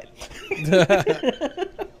back and buy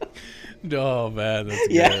it." Oh man, that's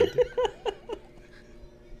Yeah. good.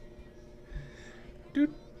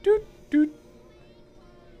 Doot, doot, doot.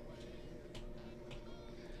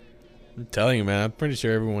 I'm telling you, man, I'm pretty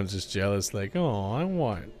sure everyone's just jealous. Like, oh, I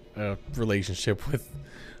want a relationship with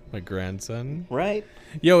my grandson. Right?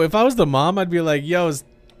 Yo, if I was the mom, I'd be like, yo,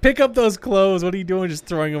 pick up those clothes. What are you doing just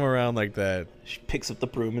throwing them around like that? She picks up the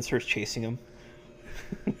broom and starts chasing him.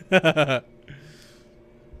 I'm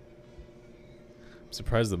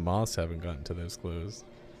surprised the moths haven't gotten to those clothes.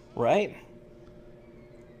 Right?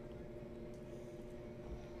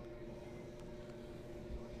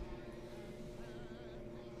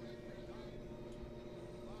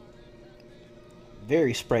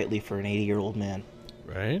 Very sprightly for an 80-year-old man.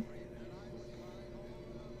 Right?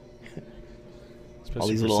 All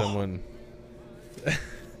Especially these for little someone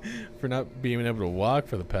for not being able to walk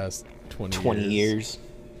for the past 20 years.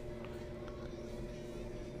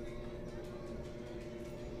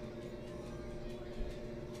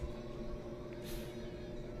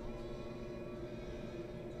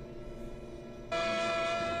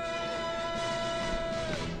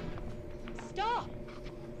 Stop!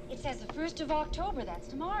 It says the 1st of October. That's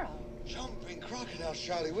tomorrow. Jumping crocodiles,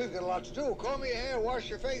 Charlie. We've got a lot to do. Comb your hair, wash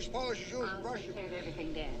your face, polish your shoes, and brush your... Take care of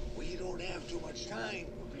everything, Dad. We don't have too much time.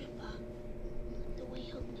 Grandpa, the way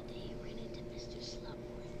home today, I ran into Mr.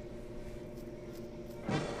 Slugworth.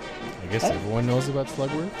 I guess everyone knows about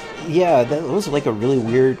Slugworth. Yeah, that was like a really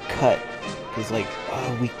weird cut. Because like,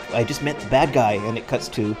 I just met the bad guy, and it cuts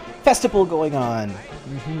to festival going on.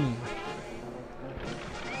 Mm-hmm.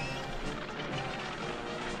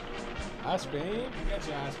 Ice cream, get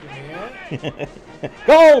your ice cream here.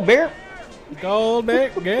 Gold bear. Gold bear,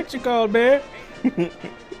 get your gold bear.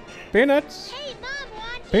 Peanuts. Hey, Mom,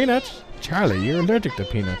 Peanuts. Charlie, you're allergic to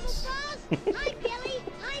peanuts. Hi, Billy.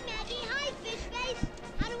 Hi, Maggie. Hi, Fishface.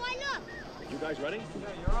 How do I look? Are you guys ready? Yeah,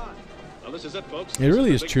 you're on. Well, this is it, folks. It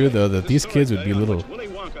really is true, though, that these kids would be little Willy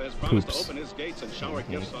Wonka has promised to poops. open his gates and shower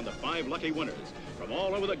gifts on the 5 lucky winners. From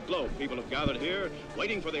all over the globe, people have gathered here,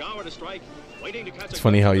 waiting for the hour to strike, waiting to catch It's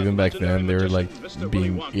funny how even back then they were like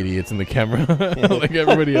being idiots in the camera, like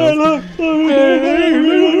everybody Hey, else. Don't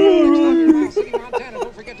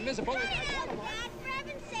forget to visit. For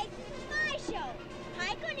heaven's sake, my show.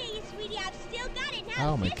 Hi, Cornelius, sweetie. I've still got it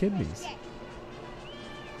now. Ow, my kidneys.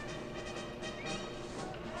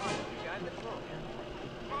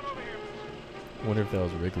 Wonder if that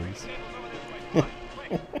was Wrigley's.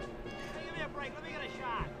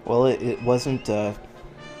 Well, it wasn't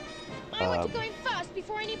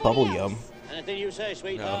bubble yum. Anything you say,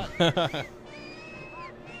 sweetheart.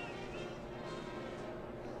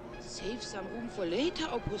 Save some room for later,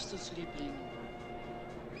 Augustus Liebling.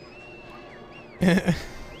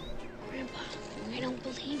 Grandpa, I don't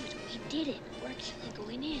believe it. We did it. We're actually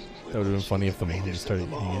going in. That would have been funny if the mom just started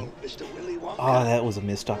eating it. Oh, that was a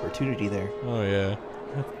missed opportunity there. Oh yeah,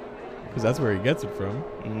 because that's where he gets it from.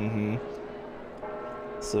 Mm-hmm.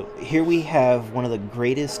 So here we have one of the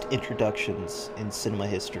greatest introductions in cinema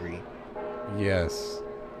history. Yes.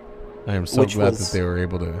 I am so glad that they were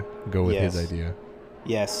able to go with his idea.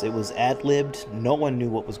 Yes, it was ad-libbed. No one knew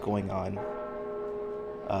what was going on.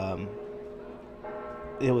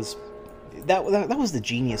 It was that was the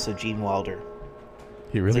genius of Gene Wilder.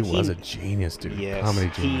 He really was a genius, dude. Yes,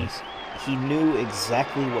 Comedy genius. He knew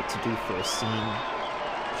exactly what to do for a scene.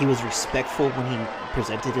 He was respectful when he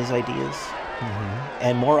presented his ideas. Mm-hmm.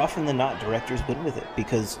 And more often than not, directors went with it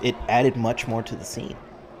because it added much more to the scene.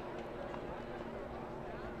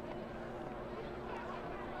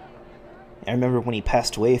 I remember when he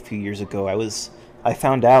passed away a few years ago, I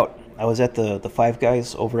found out, I was at the Five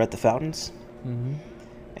Guys over at the Fountains. Mm-hmm.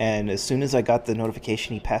 And as soon as I got the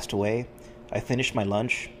notification he passed away, I finished my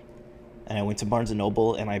lunch and I went to Barnes &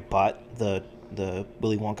 Noble and I bought the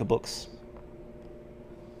Willy Wonka books.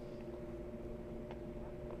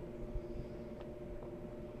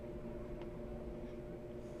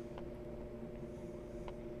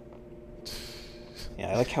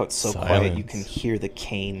 Yeah, I like how it's so quiet. You can hear the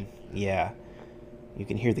cane. Yeah. You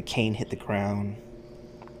can hear the cane hit the ground.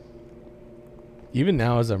 Even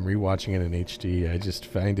now, as I'm rewatching it in HD, I just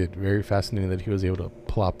find it very fascinating that he was able to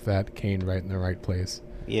plop that cane right in the right place.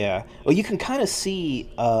 Yeah. Well, you can kind of see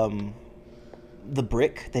the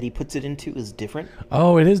brick that he puts it into is different.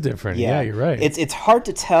 Oh, it is different. Yeah, you're right. It's hard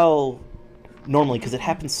to tell normally because it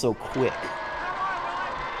happens so quick.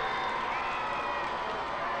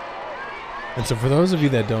 And so for those of you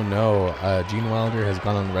that don't know, Gene Wilder has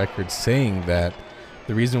gone on record saying that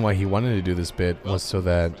the reason why he wanted to do this bit was so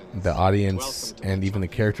that the audience and even the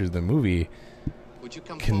characters of the movie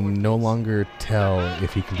can no longer tell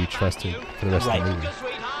if he can be trusted for the rest of the movie.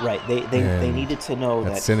 Right. They needed to know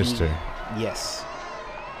that's that sinister. Yes.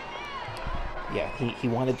 Yeah, he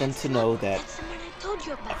wanted them to know that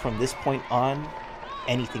from this point on,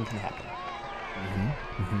 anything can happen.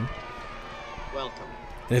 Mm-hmm. Mm-hmm. Welcome.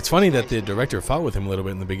 And it's funny that the director fought with him a little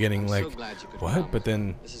bit in the beginning, like, what? But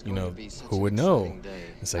then, you know, who would know?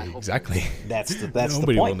 It's like, exactly. That's Nobody the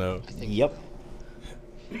point. will know. Yep.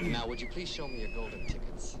 Now, would you please show me your golden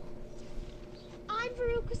tickets? I'm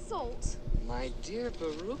Veruca Salt. My dear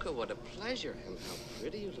Veruca, what a pleasure. And how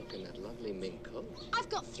pretty you look in that lovely mink coat. I've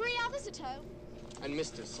got 3 others at home. And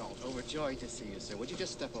Mr. Salt, overjoyed to see you, sir. Would you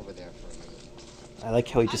just step over there for a minute? I like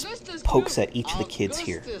how he just pokes at each of the kids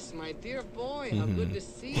here. Augustus, my dear boy, how good to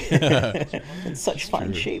see you. In such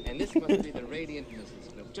fine shape. And this must be the radiant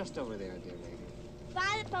Mrs. Bloom. Just over there, dear lady.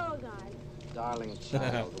 Violet Beauregard. Darling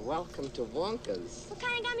child, welcome to Wonka's. What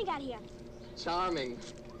kind of gum you got here? Charming.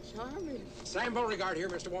 Charming. Sam Beauregard here,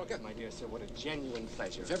 Mr. Wonka. My dear sir, what a genuine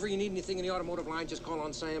pleasure. If ever you need anything in the automotive line, just call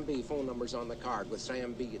on Sam B. Phone number's on the card. With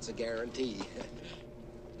Sam B, it's a guarantee.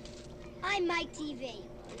 I'm Mike TV.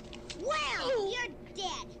 Well, you're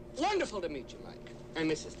dead. Wonderful to meet you, Mike. And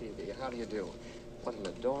Mrs. TV, how do you do? What an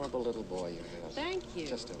adorable little boy you have. Thank you.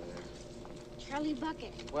 Just over there. Charlie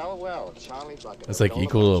Bucket. Well, well, Charlie Bucket. That's like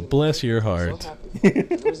equal to bless your heart. So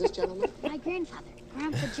happy. Who is this gentleman? My grandfather,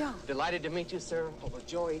 Grandpa Joe. Delighted to meet you, sir.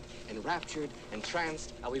 Overjoyed, enraptured,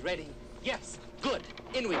 entranced. Are we ready? Yes. Good.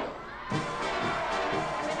 In we go.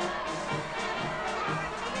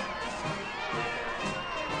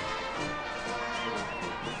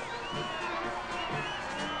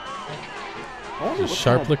 A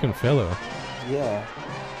sharp-looking fellow. Yeah.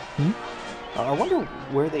 I wonder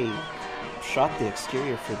where they shot the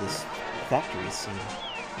exterior for this factory scene.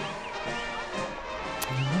 I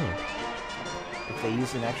don't know. If they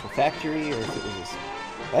used an actual factory or if it was...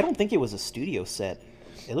 I don't think it was a studio set.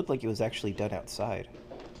 It looked like it was actually done outside.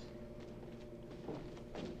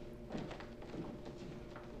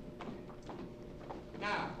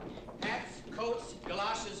 Now, hats, coats,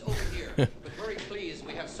 galoshes over here. But very pleased,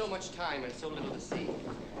 we have so much time and so little to see.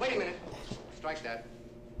 Wait a minute. Strike that.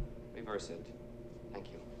 Reverse it. Thank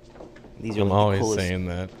you. These are I'm like always the coolest. saying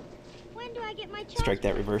that. When do I get my charge? Strike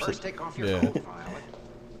that, reverse First, it. take off your Yeah. coat, Violet.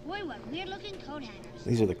 Boy, what weird-looking coat hangers.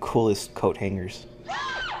 These are the coolest coat hangers.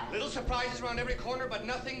 Little surprises around every corner, but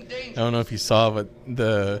nothing dangerous. I don't know if you saw, but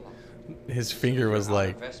his finger was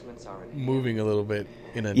like Investments are in moving a little bit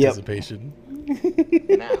in anticipation.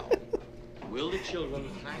 Now, will the children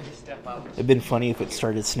kindly step up? It'd been funny if it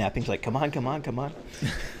started snapping. It's like, come on, come on, come on.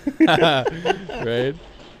 Right?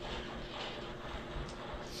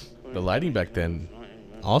 The lighting back then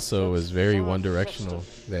also was very one-directional.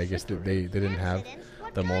 I guess that they didn't have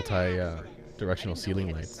the multi-directional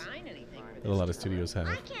ceiling lights that a lot of studios have,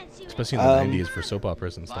 especially in the 90s for soap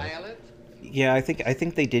operas and stuff. Yeah, I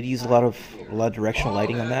think they did use a lot of directional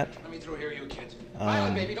lighting on that. Let me through here, you kids.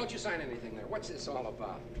 Violet, baby, don't you sign anything there. What's this all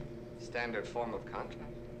about? Standard form of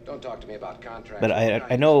contract. Don't talk to me about contracts. But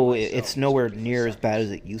I know it's nowhere near as bad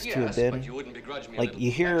as it used to have been. But you wouldn't begrudge me a Like, little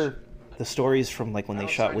you hear the stories from, like, when they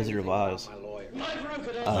shot Wizard of Oz.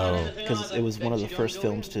 Because it was one of the first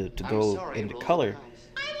films to go into color.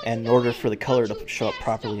 And in order for the color to show up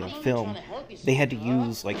properly on film, they had to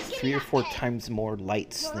use, like, 3 or 4 times more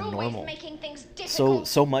lights than normal.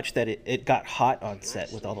 So much that it got hot on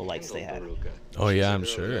set with all the lights they had. Oh, yeah, I'm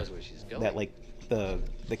sure. That, like, the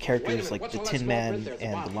characters, like the Tin Man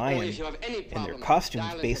and the Lion, and their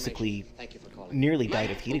costumes basically nearly died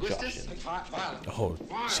of heat exhaustion. Oh,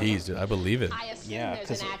 jeez, dude, I believe it. Yeah,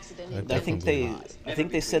 because I think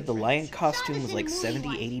they said the Lion costume was like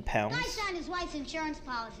 70, 80 pounds. His wife's insurance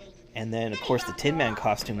policy. And then, of course, the Tin Man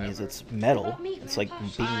costume is it's metal. It's like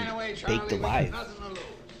being baked alive.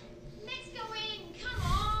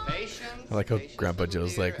 I like how Grandpa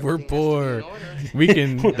Joe's like, we're poor. We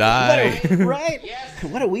can die. Right?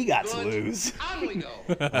 What do we got to lose?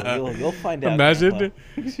 You'll find out. Imagine.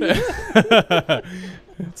 It's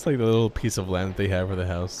like the little piece of land that they have for the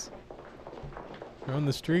house. They're on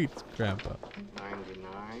the streets, Grandpa.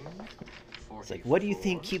 99. It's like, what do you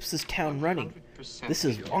think keeps this town running? This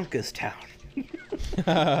is Wonka's town.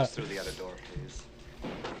 Just through the other door, please.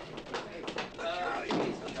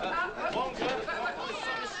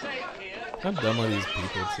 How dumb are these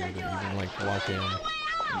people too that even like walk in?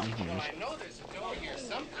 I know there's a door here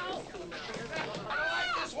somehow. I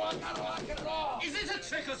like this one. I don't like it at all. Is this a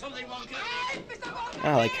trick or something, Wonka?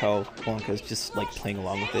 I like how Wonka's just like playing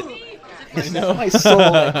along with it. I know. My soul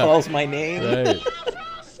that calls my name. Right.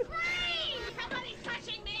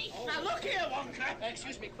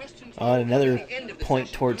 Another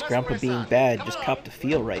point towards Grandpa being bad. Just copped a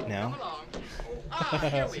feel right now.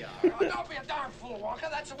 Here we are. Don't be a darn fool, Wonka.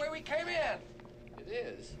 That's the way we came in. It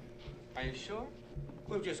is. Are you sure?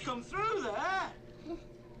 We've just come through there. How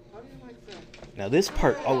do you like that? Now this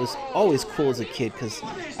part was always cool as a kid because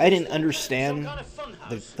I didn't understand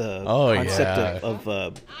the concept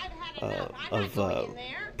of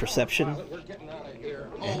perception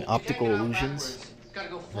and optical illusions.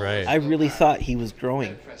 Right. I really thought he was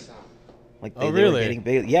growing. Like they really? were getting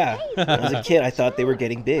big. Yeah. As a kid, I thought they were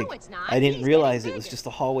getting big. I didn't realize it was just a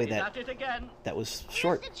hallway that was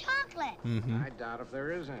short. I doubt if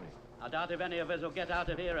there is any. I doubt if any of us will get out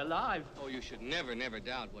of here alive. Oh, you should never, never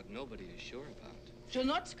doubt what nobody is sure about. You're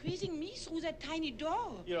not squeezing me through that tiny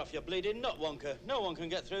door. You're off your bleeding nut, Wonka. No one can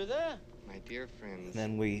get through there. My dear friends.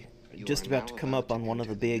 Then we just about to come up on one of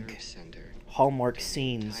the big hallmark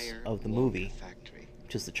scenes of the movie,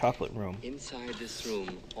 which is the chocolate room. Inside this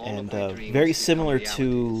room, and very similar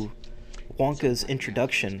to Wonka's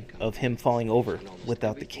introduction of him falling over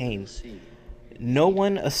without the cane. No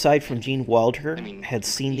one aside from Gene Wilder had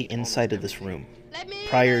seen the inside of this room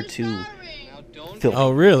prior to filming. Oh,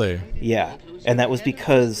 really? Yeah, and that was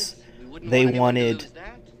because they wanted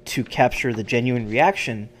to capture the genuine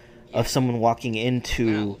reaction of someone walking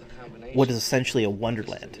into what is essentially a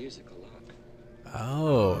wonderland.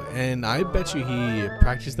 Oh, and I bet you he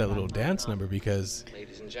practiced that little dance number because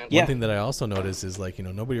one thing that I also noticed is like,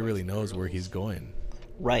 nobody really knows where he's going.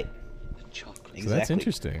 Right. So that's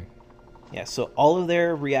interesting. Yeah, so all of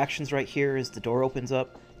their reactions right here as the door opens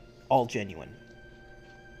up, all genuine.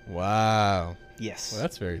 Wow. Yes. Well,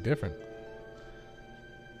 that's very different.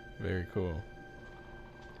 Very cool.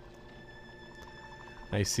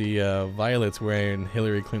 I see Violet's wearing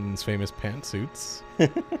Hillary Clinton's famous pantsuits.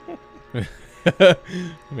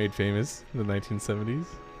 Made famous in the 1970s.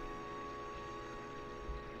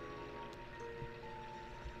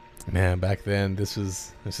 Man, back then this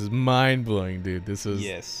is mind blowing, dude. This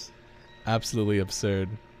was absolutely absurd.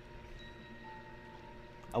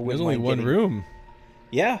 There's only one room.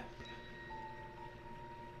 Yeah.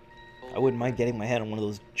 I wouldn't mind getting my head on one of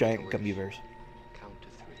those giant gummy bears.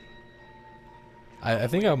 I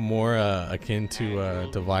think I'm more akin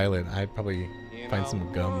to Violet. I'd probably find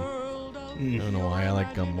some gum. I don't know why I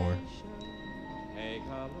like gum more. Take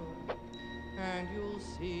a look and you'll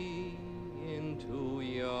see into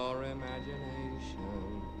your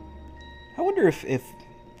imagination. I wonder if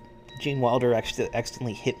Gene Wilder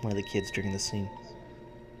accidentally hit one of the kids during the scene.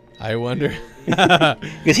 I wonder.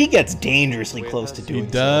 Because he gets dangerously close to doing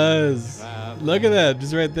He does. Look at that,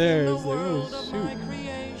 just right there. It's like, oh, shoot.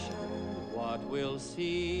 What we'll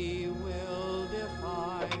see will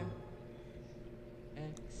defy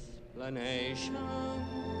explanation.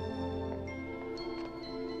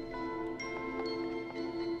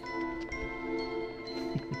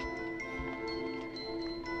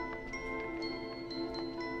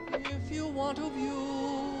 If you want to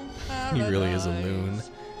view He really is a loon.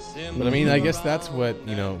 But I mean, I guess that's what,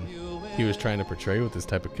 he was trying to portray with this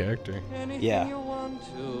type of character. Yeah.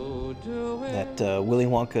 That Willy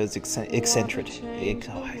Wonka is eccentric.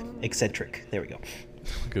 Eccentric. There we go.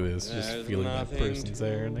 Look at this, just feeling that person's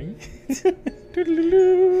hair.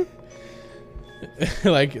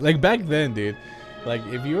 Like back then, dude. Like,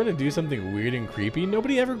 if you were to do something weird and creepy,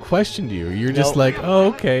 nobody ever questioned you. You're just like, oh,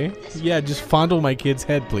 okay. Yeah, just fondle my kid's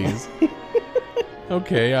head, please.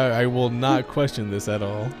 Okay, I will not question this at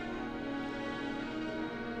all.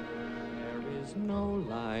 There is no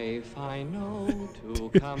life I know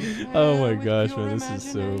to Oh my gosh, man, this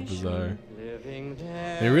is so bizarre.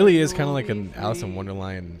 It really is kind of like an Alice in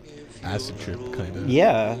Wonderland acid trip, kind of.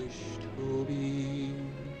 Yeah.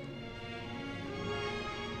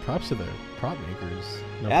 Props to the prop makers.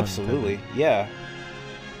 No Absolutely, yeah.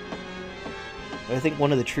 I think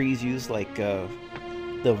one of the trees used like the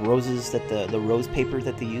roses that the rose paper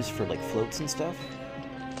that they use for like floats and stuff.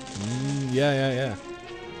 Yeah.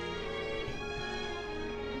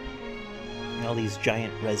 And all these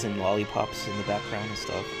giant resin lollipops in the background and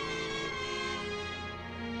stuff.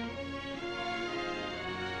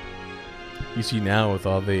 You see now with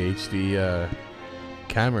all the HD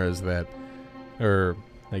cameras that, or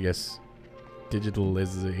I guess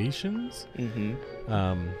digitalizations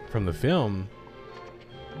from the film,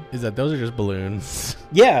 is that those are just balloons.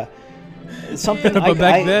 Yeah, something. But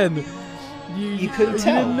back then, you couldn't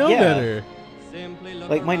tell. You didn't know better.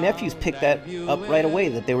 Like my nephews picked that up right away,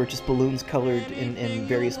 that they were just balloons colored in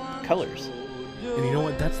various colors. And you know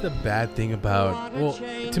what? That's the bad thing about, well,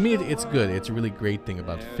 to me it's good. It's a really great thing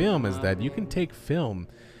about film is that you can take film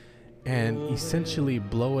and essentially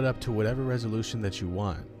blow it up to whatever resolution that you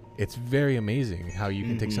want. It's very amazing how you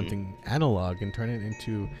can take something analog and turn it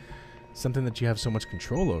into something that you have so much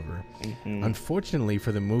control over. Unfortunately,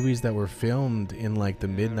 for the movies that were filmed in like the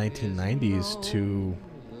mid 1990s to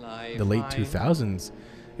the late 2000s,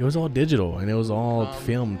 it was all digital and it was all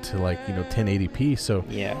filmed to like 1080p. So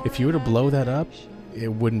if you were to blow that up, it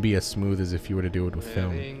wouldn't be as smooth as if you were to do it with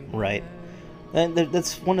film. Right, and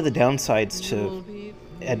that's one of the downsides to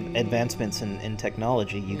advancements in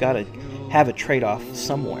technology. You got to have a trade-off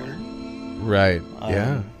somewhere. Right.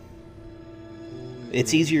 Yeah.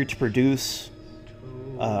 It's easier to produce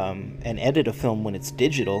and edit a film when it's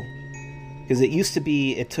digital, because it used to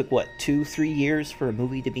be, it took what, 2-3 years for a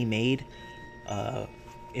movie to be made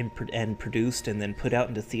and produced and then put out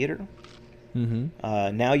into theater.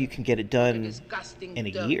 Now you can get it done in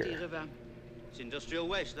a year. It's industrial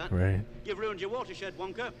waste, that. Right. You've ruined your watershed,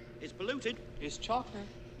 Wonka. It's polluted. It's chocolate.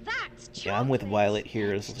 That's chocolate. Yeah, I'm with Violet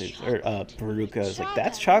here. Veruca is like,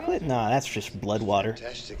 that's chocolate? Nah, that's just blood water.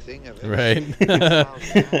 Fantastic thing of it. Right.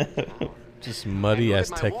 Just muddy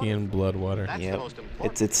Aztecian blood water. Yeah,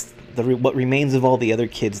 it's what remains of all the other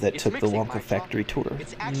kids that took the Wonka factory tour.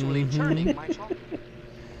 It's actually churning my chocolate.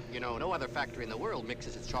 You know, no other factory in the world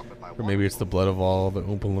mixes its chocolate by water. Or maybe it's the blood of all the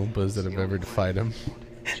Oompa Loompas that have ever defied him.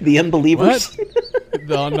 The unbelievers. What?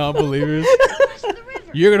 The non-believers.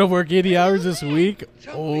 You're gonna work 80 hours this week,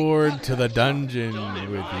 or to the dungeon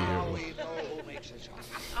with you.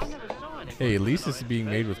 Hey, at least it's being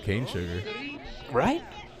made with cane sugar. Right?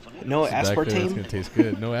 No So back there, aspartame. it's gonna taste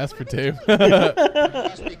good. No aspartame.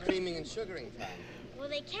 Must be creaming and sugaring time. Well,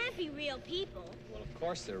 they can't be real people. Well, of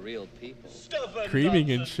course they're real people.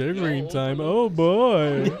 Creaming and sugaring time. Oh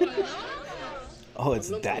boy. Oh, it's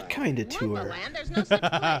that kind of tour. Excuse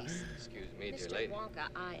me, dear Mr. lady. Wonka,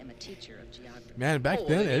 I am a teacher of geography. Man, back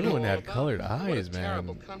then everyone had colored eyes,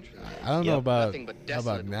 man. I don't know about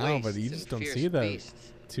now, but you just don't see that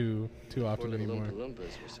too often anymore.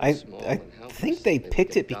 I think they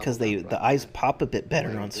picked it because the eyes pop a bit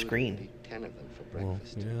better on screen. Well,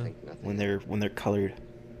 yeah. When they're colored.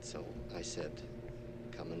 So I said,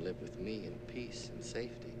 come and live with me in peace and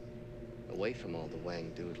safety, away from all the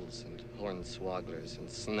wang doodles and hornswogglers and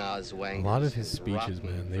snozwangers. A lot of his speeches,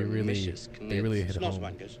 man, they really hit home. No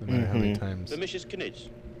matter how many times. Vermicious knids.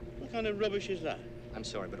 What kind of rubbish is that? I'm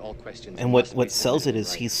sorry, but all questions. And what sells it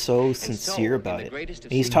is he's so sincere about it.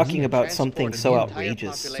 And he's talking about something so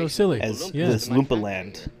outrageous, so silly, as this Loompa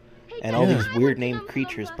Land and all these weird named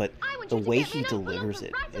creatures, but the way he delivers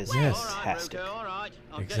it is fantastic.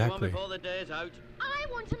 Exactly. I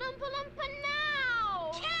want an Oompa Loompa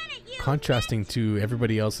now! Can it, you Contrasting to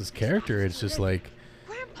everybody else's character, it's just like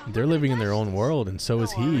they're living in their own world, and so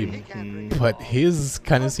is he. But his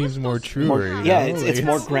kind of seems more true. It's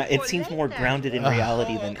more. It seems more grounded in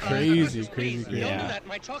reality than crazy. Don't do that.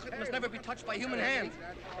 My chocolate must never be touched by human hands.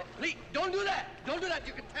 Please, don't do that. Don't do that.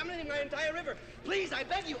 You're contaminating my entire river. Please, I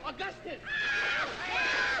beg you, Augustus.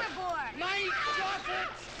 My chocolate.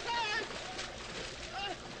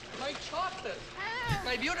 My chocolate.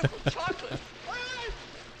 My beautiful chocolate.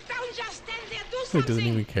 Don't just stand there. Do He something. doesn't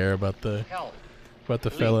even care about the about the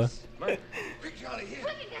fella.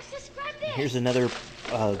 Here's another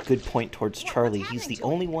good point towards Charlie. He's the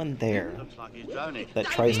only one there that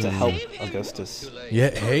tries to help Augustus.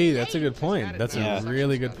 Yeah, hey, that's a good point. That's a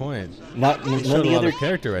really good point. None of the other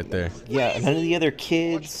character right there. Yeah, none of the other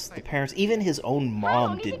kids, the parents, even his own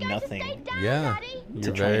mom did nothing. Yeah,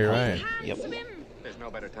 you're very right. Yep. There's no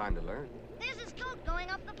better time to learn. There's his coat going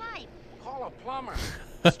up the pipe. Call a plumber.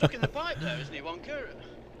 Stuck in the pipe there, isn't he, Wonka?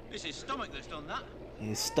 It's his stomach that's done that.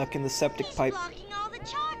 He's stuck in the septic pipe. Blocking all the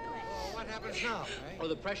chocolate. Oh, what happens now? Oh,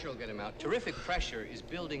 the pressure will get him out. Terrific pressure is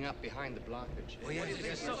building up behind the blockage.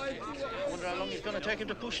 I wonder how long it's going to take him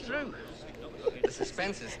to push through. The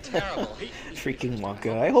suspense is terrible. Freaking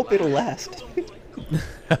Wonka. I hope it'll last.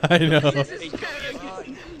 I know. He'll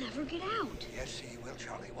never get out. Yes, he will,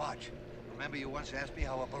 Charlie. Watch. Remember you once asked me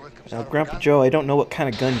how a bullet comes Now, out of a Grandpa gun? Joe, I don't know what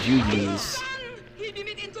kind of guns you use,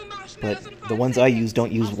 but the ones I use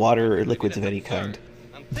don't use water or liquids of any kind.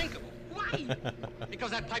 Unthinkable. Why? Because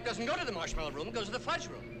that pipe doesn't go to the marshmallow room, it goes to the fudge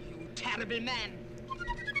room. You terrible man.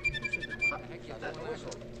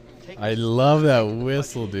 I love that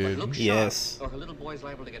whistle, dude. Yes. Or her little boy's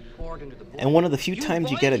liable to get poured into the bowl. And one of the few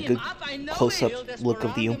times you get a good close-up look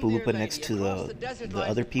of the Oompa Loompa next to the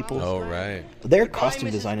other people. Oh, right. Their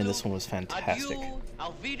costume design in this one was fantastic.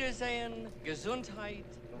 Auf Wiedersehen, Gesundheit,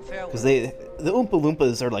 Because the Oompa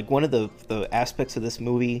Loompas are like one of the aspects of this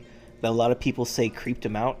movie that a lot of people say creeped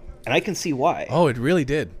them out, and I can see why. Oh, it really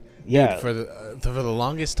did. Yeah. Dude, for the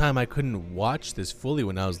longest time, I couldn't watch this fully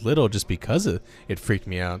when I was little, just because it freaked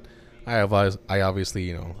me out. I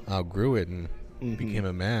obviously outgrew it and became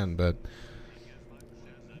a man, but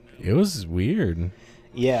it was weird.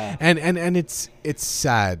 Yeah. And it's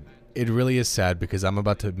sad. It really is sad, because I'm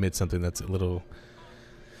about to admit something that's a little.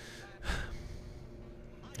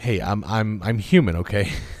 Hey, I'm human,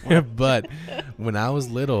 okay? But when I was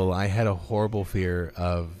little, I had a horrible fear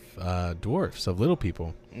of dwarfs, of little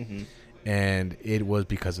people. Mm-hmm. And it was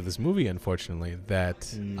because of this movie, unfortunately,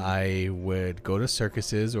 that I would go to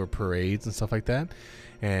circuses or parades and stuff like that.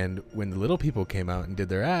 And when the little people came out and did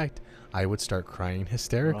their act, I would start crying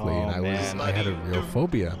hysterically. Oh, and I had a real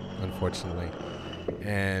phobia, unfortunately.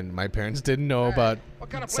 And my parents didn't know about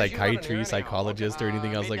psychiatry, psychologists, or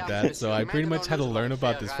anything else like that. So I pretty much had to learn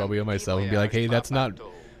about this phobia myself and be like, hey, that's not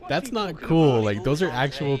cool. Like, those are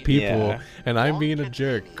actual people, and I'm being a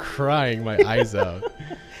jerk, crying my eyes out.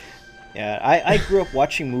 Yeah, I grew up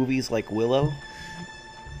watching movies like Willow,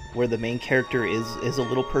 where the main character is a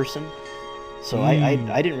little person. So I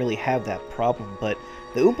didn't really have that problem. But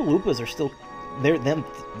the Oompa Loompas are still,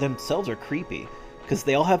 themselves are creepy. Because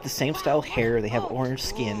they all have the same style hair, they have orange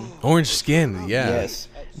skin. Orange skin, yeah. Yes.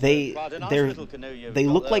 They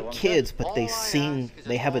look like kids, but they sing,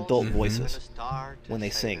 they have adult voices when they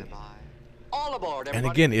sing. And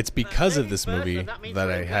again, it's because of this movie that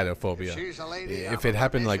I had a phobia. If it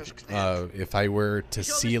happened, like, if I were to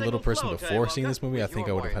see a little person before seeing this movie, I think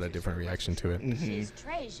I would have had a different reaction to it.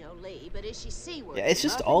 Yeah, it's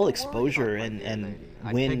just all exposure and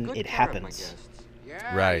when it happens.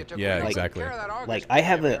 Right, yeah, exactly. Like, I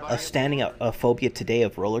have a standing a phobia today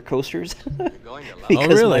of roller coasters. Oh,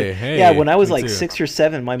 really? Hey, when I was like too. 6 or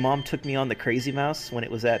 7, my mom took me on the Crazy Mouse when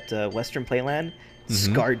it was at Western Playland.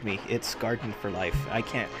 Scarred me. It scarred me for life. I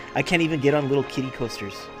can't even get on little kiddie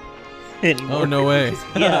coasters anymore. Oh, no way.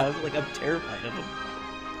 Yeah, I'm terrified of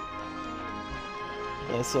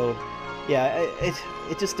them. So, yeah,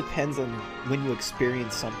 it just depends on when you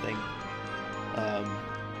experience something,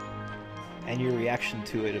 and your reaction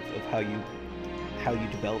to it, of how you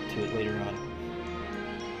develop to it later on.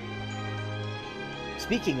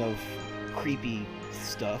 Speaking of creepy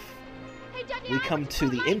stuff, we come to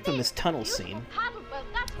the infamous tunnel scene.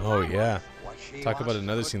 Oh, yeah. Talk about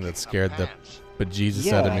another scene that scared the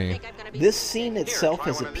bejesus out of me. This scene itself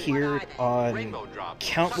has appeared on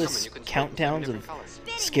countless countdowns of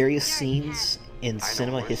scariest scenes in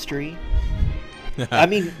cinema history. I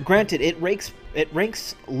mean, granted, it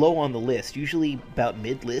ranks low on the list, usually about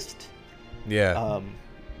mid-list. Yeah.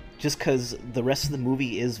 Just because the rest of the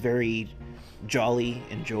movie is very jolly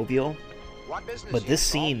and jovial. But this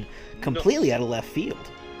scene, completely out of left field.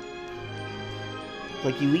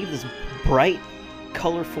 Like, you leave this bright,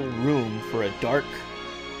 colorful room for a dark,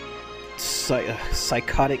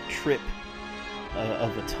 psychotic trip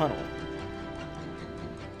of a tunnel.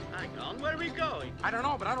 Hang on, where are we going? I don't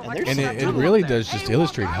know, but I don't like And it really does just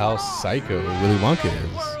illustrate how psycho Willy Wonka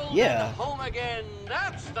is. Yeah. Home again,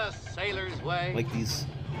 that's the sailor's way. Like these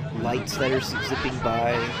lights that are zipping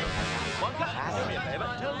by.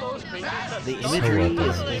 The imagery,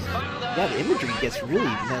 the imagery gets really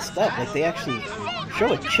messed up. Like they actually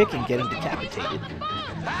show a chicken getting decapitated.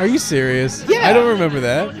 Are you serious? Yeah. I don't remember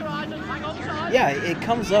that. Yeah, it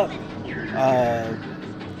comes up.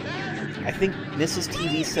 I think Mrs.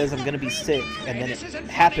 TV says I'm gonna be sick, and then it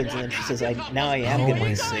happens, and then she says, now I am gonna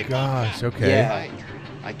be sick. Oh my gosh, okay. Yeah.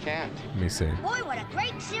 I can't. Let me see. Boy, what a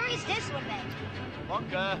great series this will make.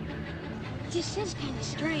 Wonka. This is kind of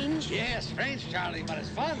strange. Yeah, strange, Charlie, but it's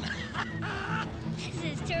fun. This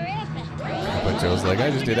is terrific. But Joe's like,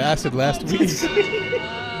 I just did acid last week.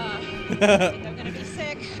 I'm gonna be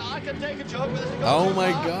sick. I can take a joke with this. Oh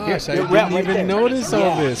my gosh, I You're didn't right even there. notice all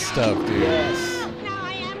Yeah. this stuff, dude. Yes. Now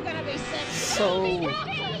I am gonna be sick. So.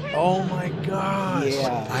 Oh my gosh.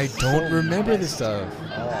 Yeah. I don't remember this stuff.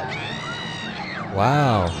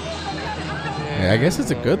 Wow. Yeah, I guess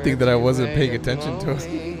it's a good thing that I wasn't paying attention to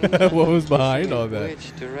what was behind all that.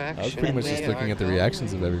 I was pretty much just looking at the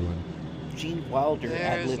reactions of everyone. Gene Wilder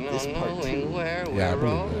ad-libbed this part too. Yeah, I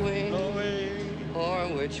believe that. Or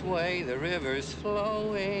which way the river's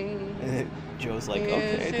flowing. And Joe's like, okay, I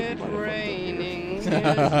Is think it we might have raining? Is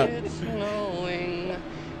fucked up. it snowing?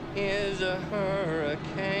 Is a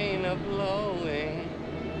hurricane a-blowing?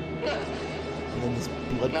 And then this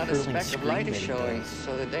blood Not a curdling speck of scream light that is he showing, does.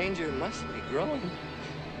 so the danger must be growing.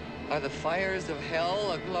 Are the fires of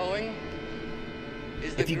hell a-glowing?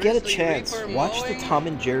 Is the If you get a grizzly chance, reaper watch the mowing? Tom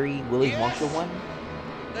and Jerry Willy Wonka one.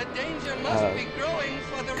 The danger must be growing,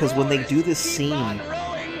 for the Because when they do this scene,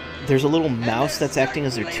 there's a little mouse that's acting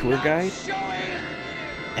as their tour guide.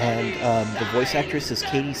 And the voice actress is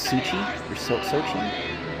Katie Suchi, or Sochi.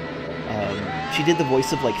 She did the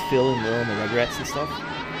voice of like Phil and Lil and the Rugrats and stuff.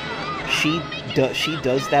 She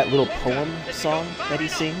does that little poem song that he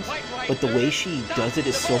sings, but the way she does it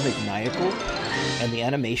is so maniacal, and the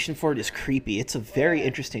animation for it is creepy. It's a very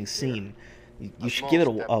interesting scene. You should give it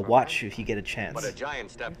a watch if you get a chance. But a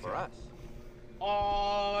giant step for us.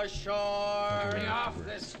 Oh, sure, off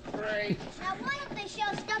this crate. Now, why don't they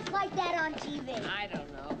show stuff like that on TV? I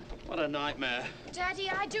don't know. What a nightmare. Daddy,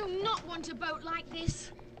 I do not want a boat like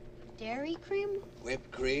this. Dairy cream?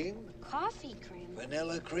 Whipped cream? Coffee cream?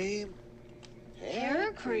 Vanilla cream?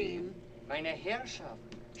 Hair cream? Meine Herrschaft,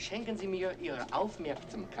 schenken Sie mir Ihre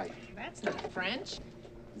Aufmerksamkeit. That's not French.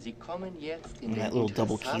 Sie kommen jetzt in And den that little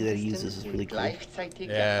double key that he uses is interessantesten really und cool. gleichzeitig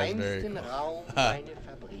Yeah, it's very geheimsten cool. Raum meiner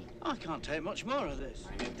Fabrik. I can't take much more of this.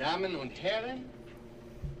 Meine Damen und Herren,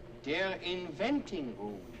 der Inventing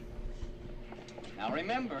Room. Now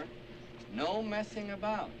remember, no messing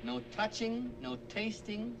about, no touching, no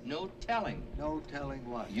tasting, no telling. No telling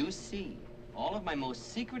what? You see, all of my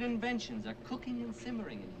most secret inventions are cooking and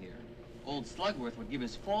simmering in here. Old Slugworth would give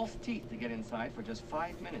his false teeth to get inside for just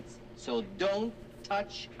 5 minutes. So don't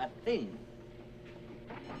touch a thing.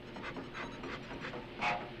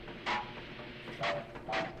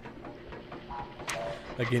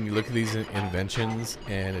 Again, you look at these inventions,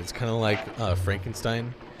 and it's kind of like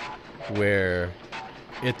Frankenstein, where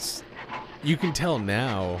you can tell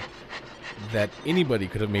now that anybody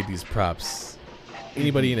could have made these props.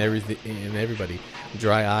 Anybody and everything and everybody.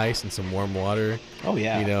 Dry ice and some warm water. Oh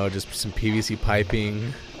yeah. You know, just some PVC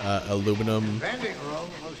piping, aluminum. Vending room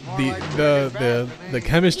looks more like The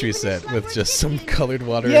chemistry set with just some colored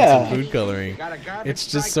water Yeah. and some food coloring. It's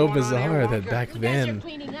just so bizarre that back then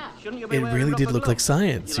it really did look like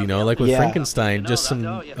science, you know, like with Yeah. Frankenstein, just some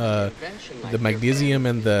the magnesium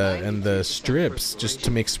and the strips just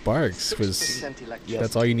to make sparks was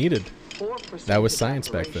that's all you needed. 4% That was science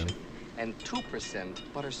back then. And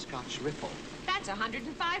 2% butterscotch ripple. That's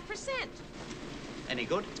 105%. Any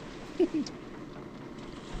good?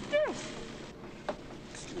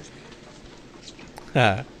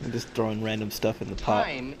 I'm just throwing random stuff in the pot.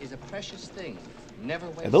 Time is a precious thing. Never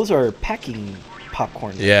waste. And those are packing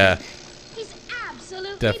popcorn. Yeah. He's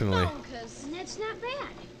absolutely Definitely. bonkers. And that's not bad.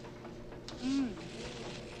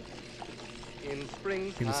 In He just ate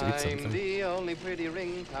springtime, something. the only pretty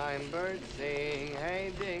ring time birds sing,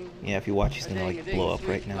 hey ding. Yeah, if you watch, he's gonna like blow up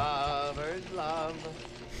right now. Lovers love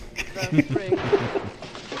the spring.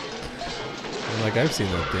 I'm like, I've seen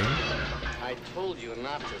that thing. I told you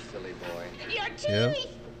not to, silly boy. You're Yeah. TV.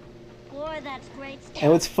 Boy, that's great stuff.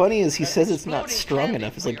 And what's funny is he says it's not strong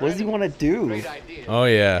enough. It's like, what does he want to do? Great idea. Oh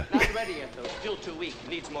yeah. Not ready yet, though. Still too weak.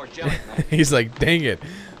 Needs more jelly. He's like, dang it.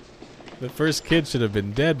 The first kid should have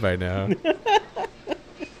been dead by now.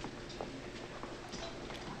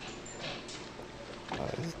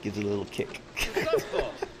 This gives it a little kick.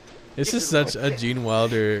 This is such a Gene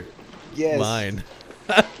Wilder Yes. line.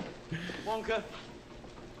 Wonka.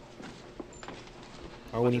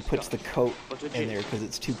 Or when he puts the coat in there because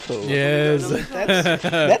it's too cold. Yes.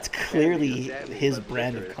 That's clearly his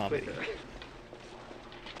brand of comedy.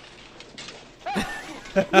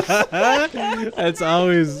 That's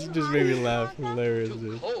always just made me laugh. Hilarious,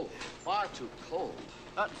 dude. Cold. Far too cold.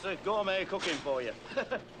 That's gourmet cooking for you.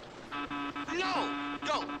 No!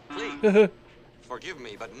 Don't, please. Forgive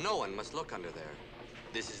me, but no one must look under there.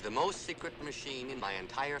 This is the most secret machine in my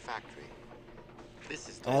entire factory. This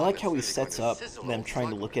is the I one like that's how he really sets going up to sizzle them those trying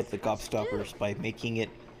to sluggers. look at the gobstoppers by making it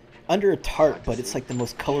under a tarp, but it's like the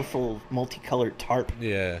most colorful, multicolored tarp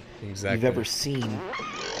Yeah, exactly. you've ever seen. And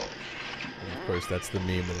of course, that's the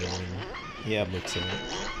meme of everyone. Yeah. Mixing it.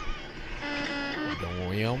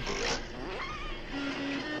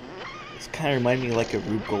 It's kind of reminding me of like a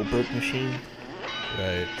Rube Goldberg machine.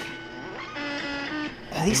 Right.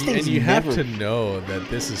 These things and you never... have to know that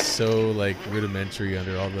this is so like rudimentary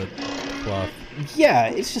under all the cloth. Yeah,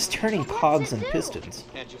 it's just turning cogs and pistons.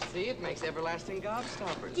 Can't you see? It makes everlasting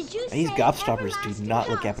gobstoppers. And these gobstoppers do not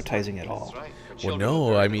look appetizing at all. Well,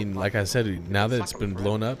 no, I mean, like I said, now that it's been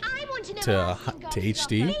blown up to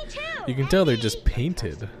HD, you can tell they're just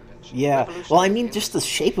painted. Yeah, well, I mean, just the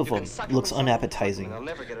shape of them looks unappetizing.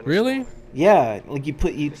 Really? Yeah, like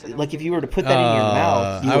like if you were to put that in your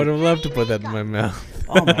mouth, I would have loved to put that in my mouth.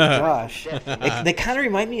 Oh my gosh, they kind of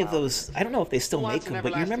remind me of those. I don't know if they still make them,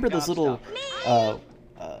 but you remember those little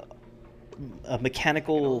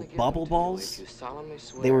mechanical bobble balls?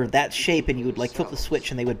 They were that shape, and you would like flip the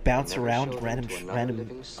switch, and they would bounce around random.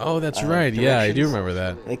 Oh, that's right. Yeah, I do directions. remember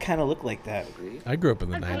that. They kind of look like that. I grew up in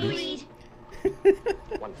the 90s.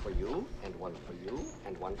 One for you, and one for you,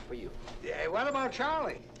 and one for you. Yeah, what about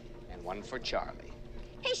Charlie? And one for Charlie.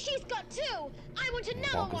 Hey, she's got two. I want to know.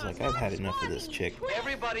 Wonka's like, I've had enough of this chick.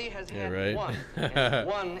 Everybody has Yeah, had right. one, and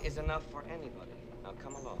one is enough for anybody. Now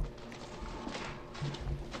come along.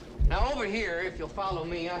 Now over here, if you'll follow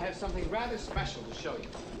me, I have something rather special to show you.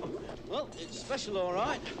 Well, it's special, all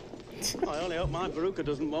right. I only hope my Veruca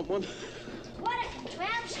doesn't want one. What a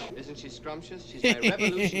contraption. Isn't she scrumptious? She's my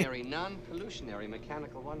revolutionary, non-pollutionary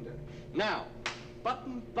mechanical wonder. Now,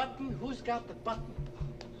 button, who's got the button?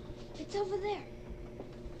 It's over there.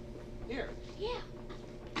 Here. Yeah.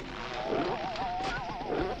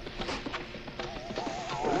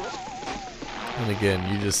 And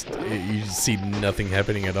again, you just see nothing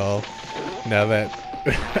happening at all. Now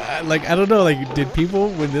that, like, I don't know, like, did people,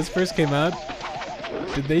 when this first came out,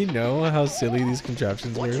 did they know how silly these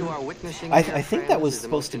contraptions were? I think that was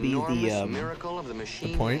supposed to be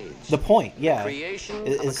the point. The point, yeah.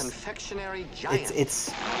 Confectionery giant.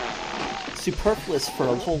 It's superfluous for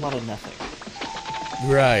a whole lot of nothing.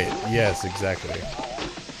 Right. Yes. Exactly.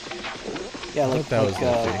 Yeah, like that was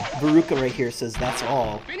Veruca right here says that's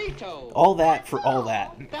all. Finito. All that for all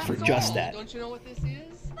that. For just that. Don't you know what this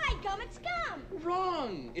is? My gum, it's gum.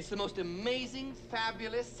 Wrong. It's the most amazing,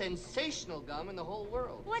 fabulous, sensational gum in the whole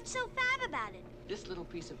world. What's so fab about it? This little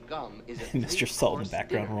piece of gum is a Mr. Salt in the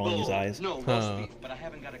background rolling his eyes. No, roast beef, but I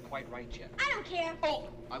haven't got it quite right yet. I don't care. Oh,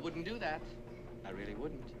 I wouldn't do that. I really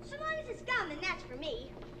wouldn't. So long as it's gum, then that's for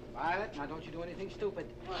me. Violet, now don't you do anything stupid.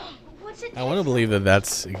 What's it? I want to believe that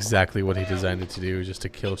that's exactly what he designed it to do, just to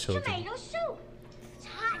kill children. Tomato soup. It's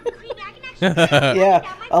hot and creamy. I can actually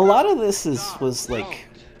Yeah, a lot of this was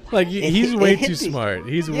like he's way too smart.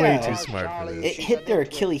 He's way too smart for It this. hit their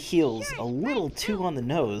Achilles heels a little too on the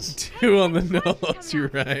nose. Too on the nose. You're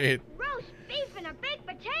right. roast beef and a baked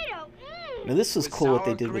potato. Now this was cool what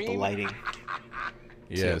they did with the lighting.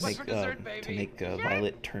 Yes. To make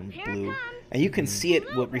Violet turn blue, and you can see it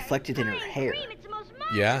reflected in her hair.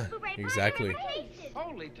 Yeah. Exactly.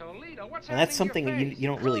 Holy Toledo, what's And that's something you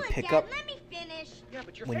don't really pick up Let me finish. Yeah,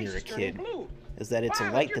 but your when face you're a is turning kid, blue. is that it's a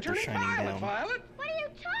Violet, light you're that they're turning shining violet, down. Violet. What are you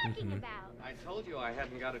talking about? I told you I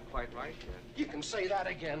hadn't got it quite right yet. You can say that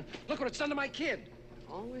again. Look what it's done to my kid.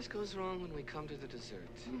 Always goes wrong when we come to the dessert.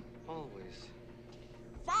 Always.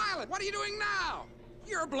 Violet, what are you doing now?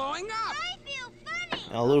 You're blowing up. I feel funny.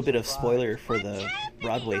 A little bit of spoiler for the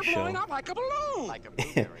Broadway You're blowing show. up like a balloon. Like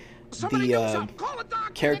a The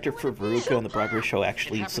character for Veruca on the Broadway show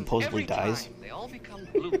actually supposedly dies.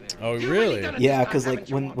 Oh, really? Yeah, because like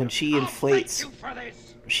when she inflates,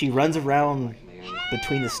 she runs around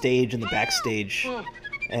between the stage and the backstage,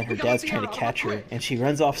 and her dad's trying to catch her, and she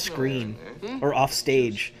runs off screen or off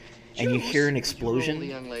stage, and you hear an explosion,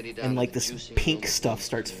 and like this pink stuff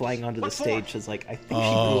starts flying onto the stage. It's like, I think she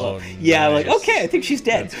blew up. Yeah, like, okay, I think she's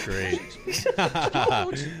dead. That's great.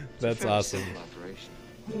 That's awesome.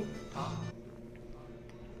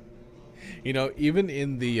 You know, even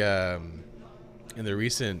in the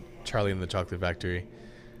recent Charlie and the Chocolate Factory,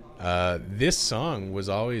 this song was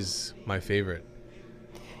always my favorite.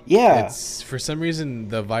 Yeah. It's for some reason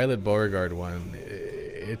the Violet Beauregard one.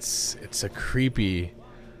 It's a creepy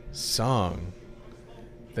song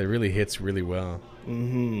that really hits really well.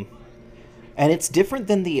 Mm-hmm. And it's different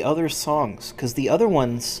than the other songs, because the other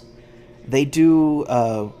ones, they do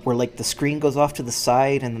where like the screen goes off to the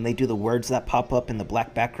side and then they do the words that pop up in the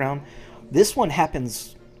black background. This one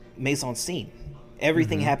happens mise en scene.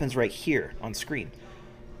 Everything happens right here on screen.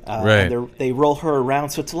 Right. And they roll her around,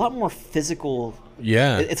 so it's a lot more physical.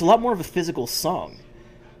 Yeah. It's a lot more of a physical song,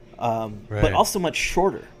 but also much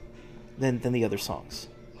shorter than the other songs.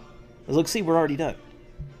 Look, see, we're already done.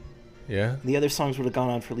 Yeah. The other songs would have gone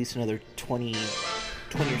on for at least another 20 or so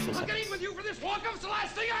seconds. I'll get even with you for this walk. It's the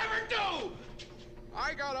last thing I ever do.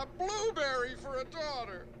 I got a blueberry for a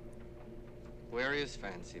daughter. Where is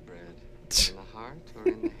fancy bread? In the heart or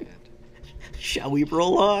in the head? Shall we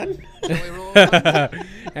roll on? Shall we roll on?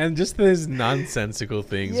 And just these nonsensical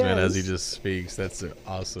things, man, as he Yes. just speaks. That's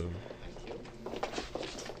awesome.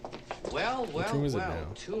 Well, Which one was it now?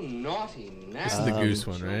 too naughty now. This is the goose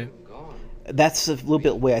one, right? That's a little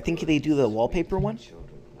bit away. I think they do the wallpaper one.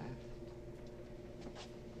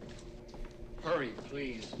 Hurry,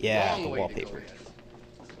 please. Yeah, Long the way to wallpaper. go yet.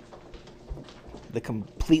 The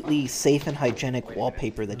completely safe and hygienic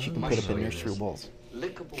wallpaper that you can put up in nursery walls.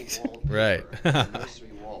 Lickable wallpaper. Right.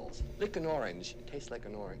 Nursery walls. Lick an orange. It tastes like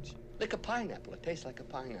an orange. Lick a pineapple. It tastes like a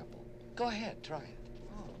pineapple. Go ahead, try it.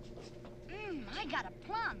 I got a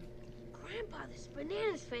plum. Grandpa, this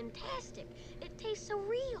banana's fantastic. It tastes so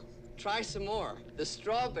real. Try some more. The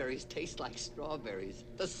strawberries taste like strawberries.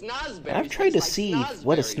 The snozberries. I've tried to taste see like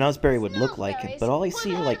what a snozberries. snozberry would look like, but all I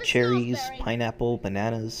see are like cherries, pineapple,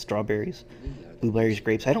 bananas, strawberries, blueberries,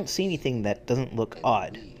 grapes. I don't see anything that doesn't look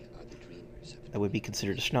odd. That would be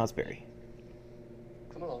considered a snozberry.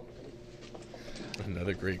 Come along.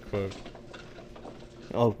 Another great quote.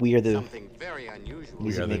 Oh, we are the Something very unusual.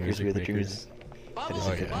 music makers. We are the dreamers. Bubbles,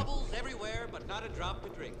 That is okay. bubbles everywhere, but not a drop to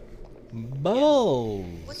drink. Bubbles.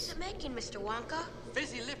 What's it making, Mr. Wonka?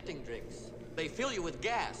 Fizzy lifting drinks. They fill you with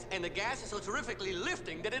gas, and the gas is so terrifically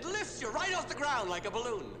lifting that it lifts you right off the ground like a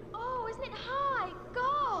balloon. Oh, isn't it high?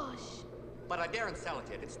 Gosh. But I daren't sell it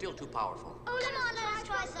yet. It's still too powerful. Oh, come on, let us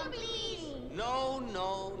try some, please.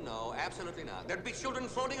 No, absolutely not. There'd be children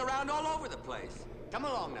floating around all over the place. Come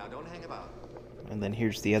along now, don't hang about. And then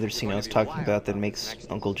here's the other scene I was talking about that makes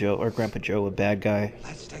Uncle Joe or Grandpa Joe a bad guy.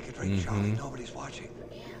 Let's take a drink, Charlie. Nobody's watching.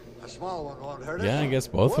 A small one won't hurt us. Yeah, I guess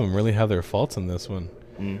both of them really have their faults in this one.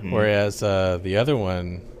 Whereas the other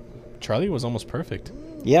one, Charlie was almost perfect.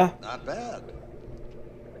 Yeah. Not bad.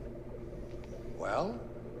 Well?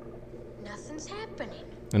 Nothing's happening.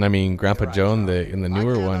 And I mean, Grandpa Joe in the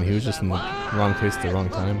newer one, he was just in the wrong place at the wrong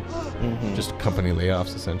time. Just company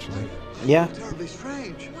layoffs, essentially. Yeah. Terribly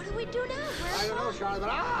strange. What do we do now, I don't know, Charlie,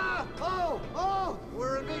 but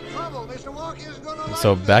we're in big trouble. Mr. Wonka is gonna.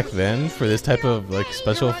 So back then, for this type of like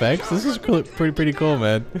special effects, this is cool, pretty cool,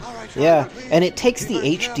 man. Yeah, and it takes the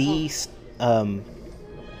HD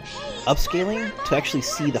upscaling to actually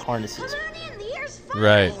see the harnesses.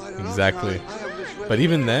 Right, exactly. But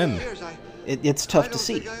even then, it's tough to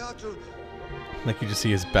see. Like you just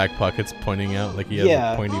see his back pockets pointing out, like he has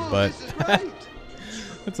a pointy butt.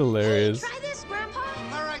 That's hilarious. Try this, Grandpa.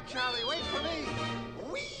 All right, Charlie, wait for me.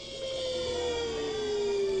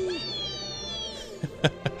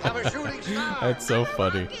 Have a shooting star. That's so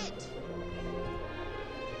funny.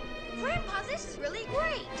 Grandpa, this is really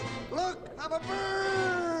great. Look, I'm a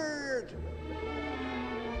bird.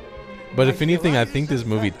 But if anything, I think this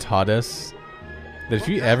movie taught us that if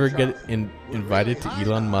you ever get invited to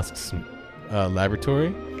Elon Musk's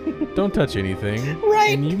laboratory, don't touch anything.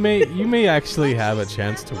 Right. And you may actually have a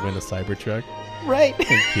chance to win a Cybertruck. Right.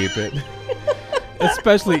 And keep it.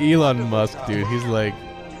 Especially Elon Musk, dude. He's like,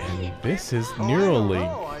 and this is Neuralink.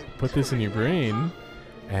 Put this in your brain,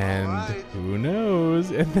 and who knows?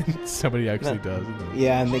 And then somebody actually does.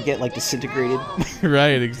 Yeah, and they get like disintegrated.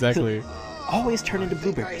 Right, exactly. Always turn into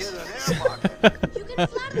blueberries.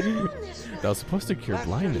 That was supposed to cure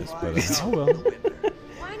blindness, but oh well.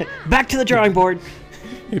 Back to the drawing board.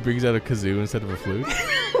 He brings out a kazoo instead of a flute.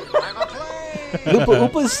 Oompa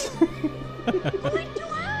Oompas.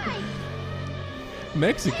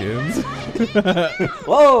 Mexicans.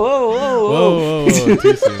 Whoa.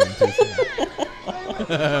 Too soon.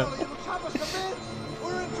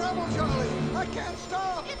 We're in trouble, Charlie. I can't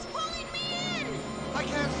stop. It's pulling me in. I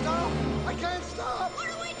can't stop. I can't stop. What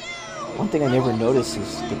do we do? One thing I never noticed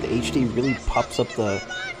is that the HD really pops up the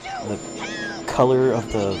color of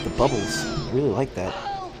the bubbles. I really like that.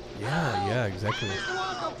 Yeah, exactly. Mr.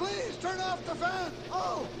 Wonka, please turn off the fan.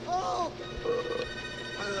 Oh.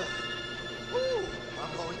 Ooh,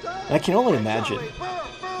 I'm going down. I can only imagine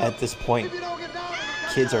At this point,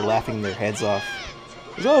 kids are laughing their heads off.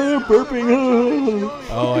 Oh, I'm burping.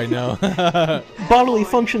 Oh, I know. Bodily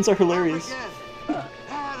functions are hilarious. These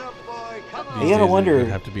You gotta days wonder. it'd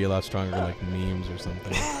have to be a lot stronger, like memes or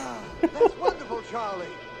something. That's wonderful, Charlie.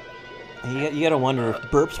 You gotta wonder if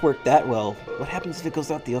burps work that well. What happens if it goes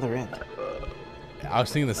out the other end? I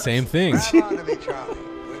was thinking the same thing. Grab on to me, Charlie.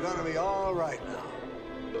 We're gonna be all right now.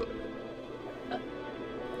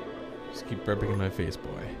 Just keep burping in my face,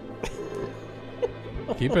 boy.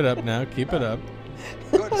 Keep it up now. Keep it up.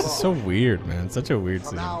 This is so weird, man. Such a weird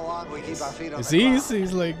scene. Now on, we keep our feet on the See, ground.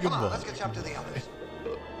 he's like, good Come on, boy. let's get you up to the others.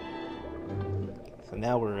 So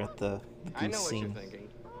now we're at the I goose know what you're scene. thinking.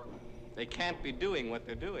 They can't be doing what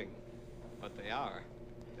they're doing. But they are.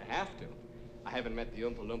 They have to. I haven't met the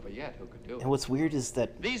Oompa Loompa yet who could do it. And what's weird is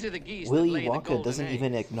that These are the geese Willy that lay the Wonka golden doesn't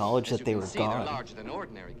even eggs. acknowledge As that you they can were see, they're gone. larger than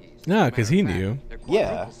ordinary geese. No, As a 'cause matter he of fact, knew. They're Yeah.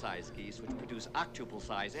 quadruple-sized geese which produce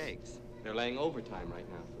octuple-sized eggs. They're laying overtime right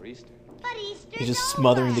now for Easter. But Easter's He's just over.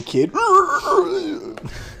 smothering the kid.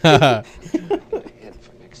 Ahead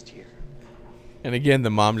for next year. And again,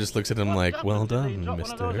 the mom just looks at him like, well done,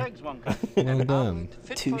 mister. Well done.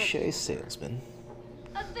 Touche, salesman.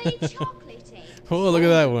 Are they chocolatey? Oh, look at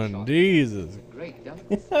that one. Jesus. Great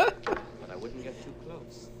delicacy. But I wouldn't get too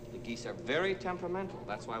close. The geese are very temperamental.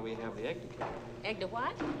 That's why we have the egg decator. Egg to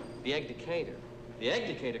what? The egg decator. The egg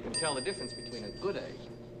decator can tell the difference between a good egg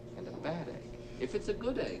and a bad egg. If it's a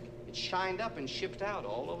good egg, it's shined up and shipped out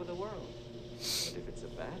all over the world. But if it's a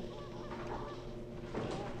bad egg,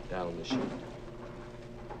 down the chute.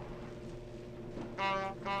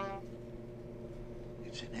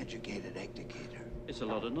 It's an educated egg decator. It's a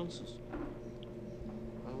lot of nonsense.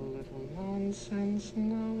 A little nonsense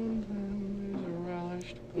now and then is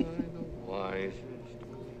relished by the wisest.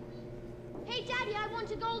 Hey, Daddy, I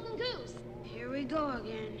want a golden goose. Here we go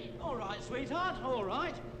again. All right, sweetheart, all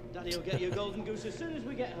right. Daddy will get you a golden goose as soon as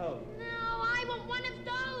we get home. No, I want one of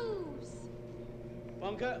those.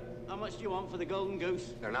 Wonka, how much do you want for the golden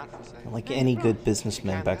goose? They're not for sale. Like any good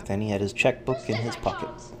businessman back then, he had his checkbook in his pocket.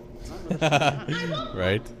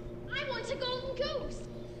 Right? I want a golden goose.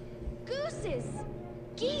 Gooses.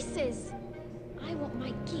 Geeses. I want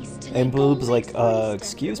my geese to lay And Boob's golden like, eggs,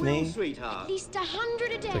 excuse me. At Sweetheart. least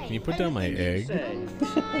 100 a day. It's like, can you put down my egg?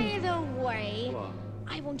 By the way, What?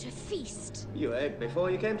 I want a feast. You ate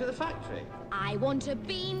before you came to the factory. I want a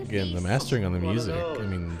bean Again, feast. the mastering on the music. I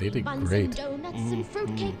mean, they did Buns great. and donuts and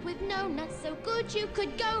fruitcake with no nuts, so good you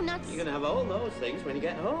could go nuts. You're gonna have all those things when you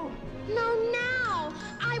get home. No, now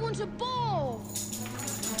I want a ball.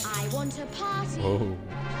 I want a party. Whoa.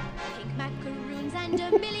 Pink macaroons and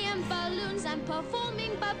a million balloons and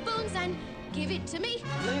performing baboons and give it to me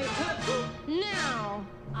now.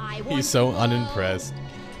 I want He's so a ball. unimpressed.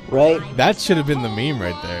 Right? That should have been the meme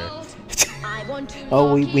right there. I want to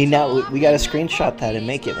Oh, we lock we it now up we gotta in a screenshot that and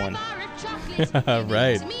make it one. bar of chocolates. Give it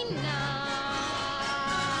Right. to me now.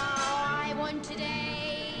 I want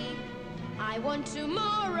today. I want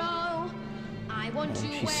tomorrow. I want to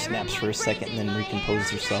She wear snaps for a my second and then braids in my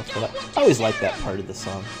recomposes hair. herself. But I always like that part of the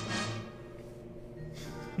song.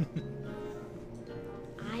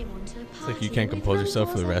 I want a It's like you party can't with compose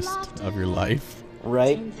yourself for the rainbows rest laughter. of your life.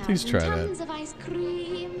 Right? 10,000 Please try that. tons of ice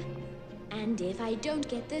cream. And if I don't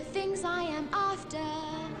get the things I am after,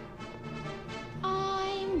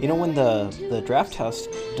 I'm You know when going the Draft House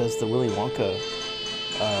does the Willy Wonka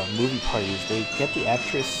movie parties, they get the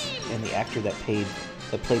actress and the actor that played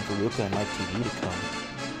Veruca on Live TV to come.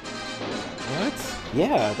 What?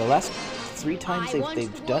 Yeah, the last 3 times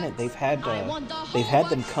they've done it, they've had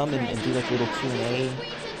them come and do like a little Q&A.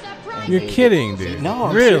 and You're they- kidding, dude. No,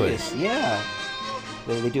 I'm Really? serious. Yeah.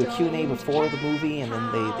 They do a Q&A before the movie, and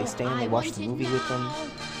then they stay and they watch the movie with them.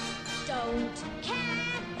 Don't care.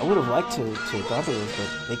 I would have liked to have gone to those,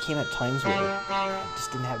 but they came at times where I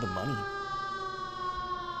just didn't have the money.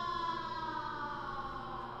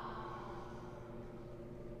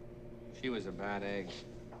 She was a bad egg.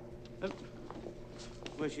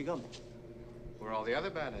 Where's she gone? Where all the other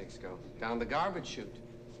bad eggs go. Down the garbage chute.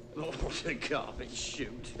 Oh, the garbage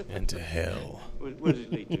chute. And to hell. Where does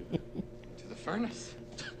it lead to? To the furnace.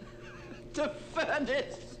 The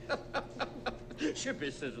furnace! She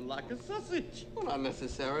business like a sausage. Well, not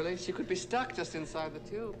necessarily. She could be stuck just inside the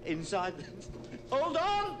tube. Inside the... Hold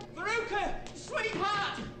on! Veruca!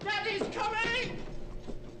 Sweetheart! Daddy's coming!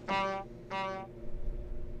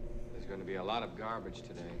 There's going to be a lot of garbage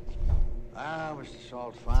today. Ah, Mr.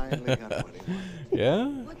 Salt finally got what he wanted. Yeah?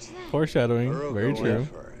 What's that? Foreshadowing. Veruca Very went true.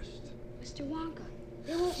 first. Mr. Wonka,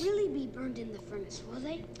 they won't really be burned in the furnace, will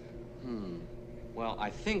they? Well, I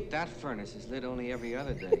think that furnace is lit only every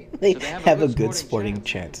other day. They so they have a good sporting sporting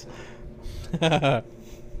chance.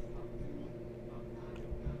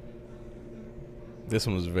 This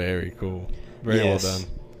one was very cool. Very well done.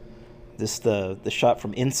 This the shot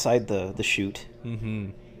from inside the chute.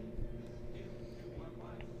 Mm-hmm.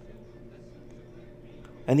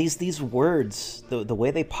 And these words, the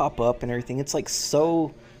way they pop up and everything, it's like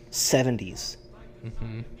so 70s.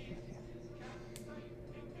 Mm-hmm.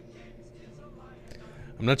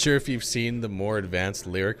 I'm not sure if you've seen the more advanced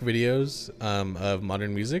lyric videos of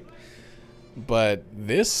modern music, but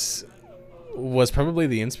this was probably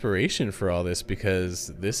the inspiration for all this, because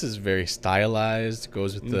this is very stylized,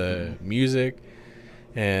 goes with the music,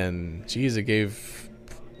 and geez, it gave,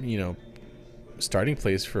 starting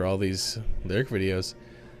place for all these lyric videos.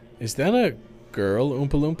 Is that a girl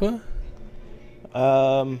Oompa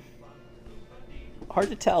Loompa? Hard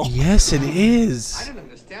to tell. Yes, it is. I don't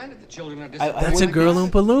understand it. The children are That's a girl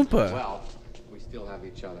Oompa Loompa. Well, we still have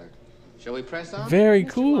each other. Shall we press on? Very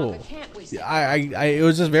cool. It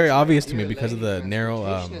was just very obvious to me because of the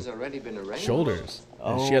narrow shoulders.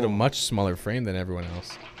 And she had a much smaller frame than everyone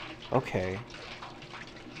else. Okay.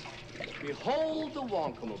 Behold the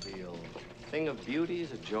Wonkamobile. Thing of beauty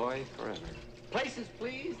is a joy forever. Places,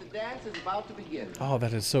 please. The dance is about to begin. Oh,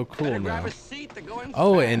 that is so cool now.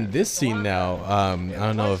 Oh, and this scene now, I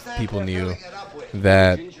don't know if people knew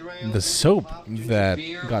that the soap that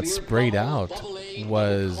got sprayed out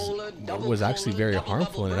was actually very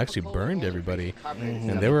harmful, and it actually burned everybody.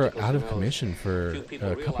 And they were out of commission for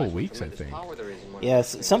a couple of weeks, I think.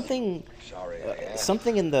 Yes, something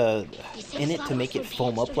in it to make it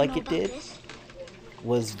foam up like it did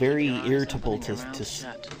was very irritable to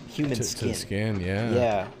human skin. To skin, yeah.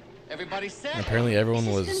 Yeah. Apparently everyone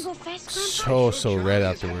was so red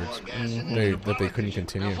afterwards that they couldn't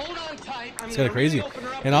continue. It's kind of crazy.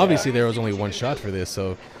 And obviously there was only one shot for this,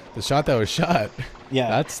 so the shot that was shot,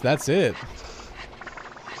 that's it.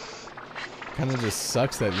 Kind of just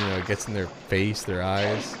sucks that, it gets in their face, their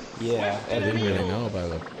eyes. Yeah. I didn't really know by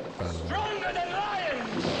the way.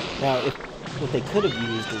 Now, what they could have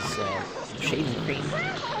used is shaving cream.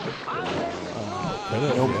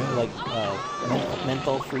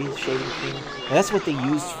 Menthol-free shaving cream. And that's what they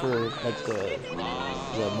used for like the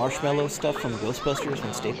marshmallow stuff from Ghostbusters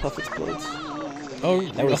when Stay Puft explodes.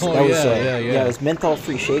 It was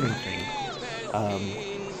menthol-free shaving cream,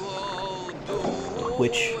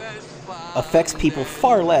 which affects people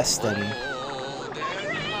far less than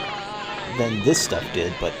this stuff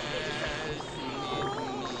did. But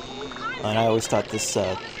and I always thought this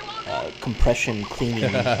compression cleaning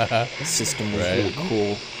system was really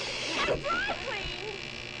cool.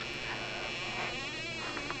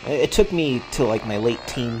 It took me to like my late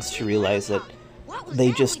teens to realize that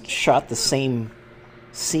they just shot the same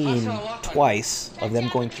scene twice of them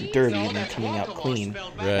going through dirty and then coming out clean,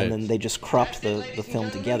 and then they just cropped the film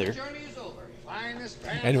together.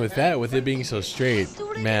 And with it being so straight,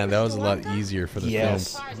 man, that was a lot easier for the film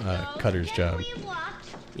cutter's job.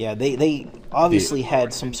 Yeah, they obviously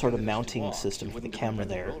had some sort of mounting system for the camera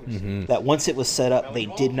there. That once it was set up, they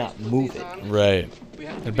did not move it. Right.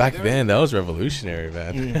 And back then, that was revolutionary,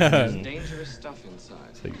 man. Dangerous stuff inside.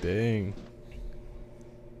 It's like, dang.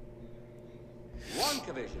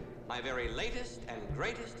 Wonkavision, my very latest and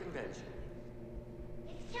greatest invention.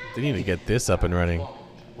 They need to get this up and running.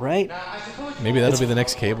 Right? Maybe that'll be the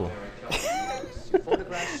next cable.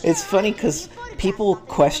 It's funny because people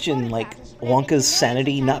question like Wonka's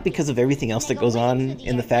sanity not because of everything else that goes on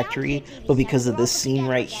in the factory, but because of this scene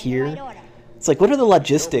right here. It's like, what are the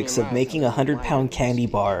logistics of making a 100-pound candy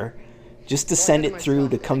bar just to send it through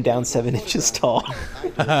to come down 7 inches tall?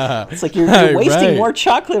 It's like you're wasting more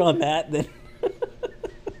chocolate on that than.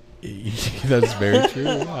 That's very true.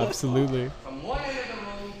 Absolutely.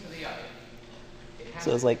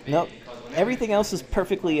 So it's like, nope. Everything else is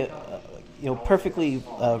perfectly, perfectly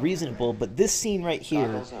reasonable, but this scene right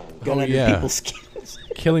here, going under people's skins.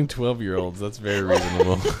 Killing 12-year-olds, that's very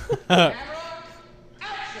reasonable.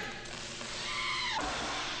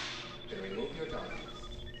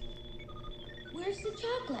 Where's the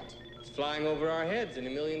chocolate? It's flying over our heads in a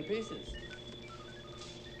million pieces.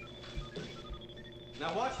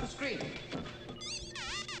 Now watch the screen.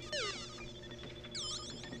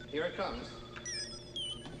 Here it comes.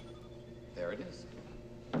 There it is.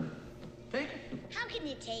 Take it. How can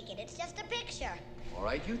you take it? It's just a picture. All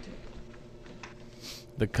right, you take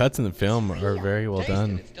The cuts in the film are very well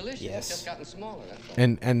done. It's delicious. It's just gotten smaller. That's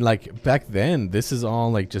all. And like back then, this is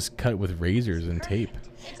all like just cut with razors and tape.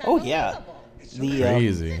 Oh yeah, the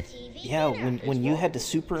crazy. Yeah, when you had to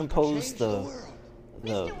superimpose the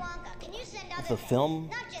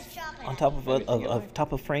film on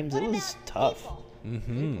top of frames, it was tough.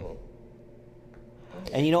 And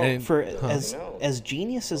as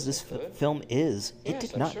genius as this film is, it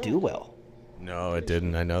did not do well. No, it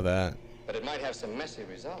didn't. I know that. But it might have some messy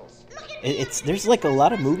results. There's like a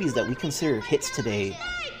lot of movies that we consider hits today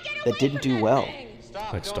that didn't do well.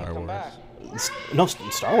 Like Star Wars. No,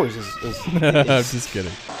 Star Wars is I'm just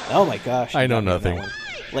kidding. Oh my gosh. I know nothing.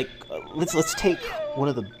 Like, let's take one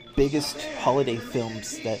of the biggest holiday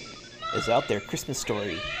films that is out there, Christmas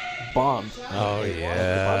Story. Bombed. Oh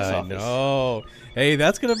yeah, I know. Hey,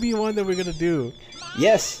 that's gonna be one that we're gonna do.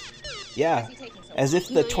 Yes. Yeah. As if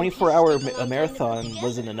the 24-hour marathon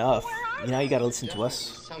wasn't enough. Now you gotta listen to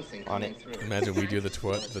us on it. Imagine we do the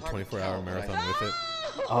 24-hour marathon with it.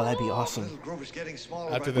 Oh, that'd be awesome.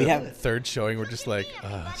 After the third showing, we're just like,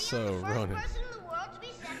 so Ronnin.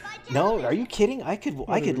 No, are you kidding? I could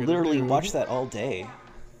literally watch that all day.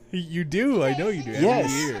 You do, I know you do. Yes.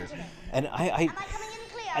 Every year. And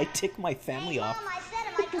I tick my family off.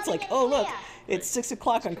 It's like, oh look, it's 6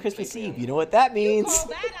 o'clock on Christmas Eve. You know what that means?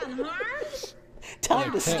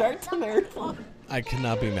 Time to start the marathon. I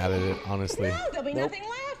cannot be mad at it, honestly. No, there'll be nothing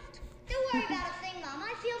left. Don't worry about a thing, Mom.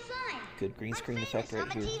 I feel fine. Good green screen effect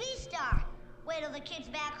right here. I'm a TV star. Wait till the kids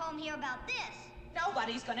back home hear about this.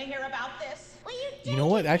 Nobody's gonna hear about this. Well, You know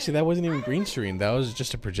what? Actually, that wasn't even green screen. That was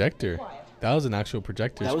just a projector. That was an actual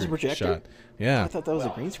projector. That was a projector? Shot. Yeah. I thought that was a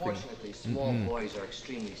green screen. Fortunately, small boys are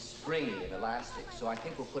extremely springy and elastic, so I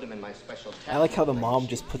think we'll put them in my special. I like how the mom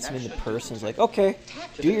just puts him in the purse and is like, okay,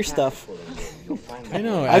 do your stuff. I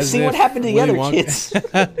know. I've seen what happened to the other kids.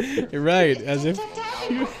 You're right.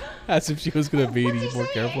 As if she was gonna be more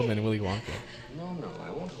careful than Willy Wonka. No,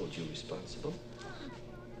 I won't hold you responsible.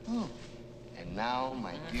 And now,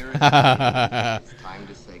 my dearest, it's time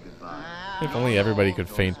to say goodbye. If only everybody could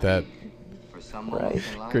faint that Right.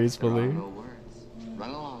 gracefully. Run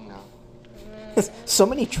along now. So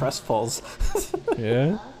many trust falls.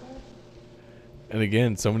 Yeah. And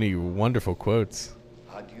again, so many wonderful quotes.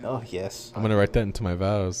 Oh yes. I'm gonna write that into my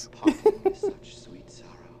vows. Such sweet sorrow.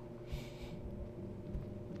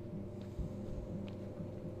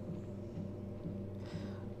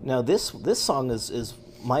 Now this song is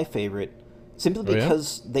my favorite, simply Oh, yeah?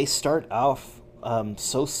 because they start off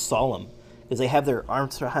so solemn, because they have their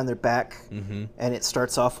arms behind their back, Mhm. and it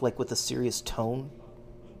starts off like with a serious tone,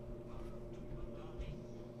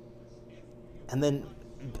 and then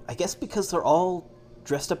I guess because they're all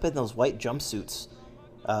dressed up in those white jumpsuits,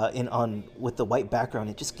 with the white background,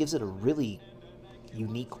 it just gives it a really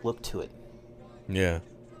unique look to it. Yeah.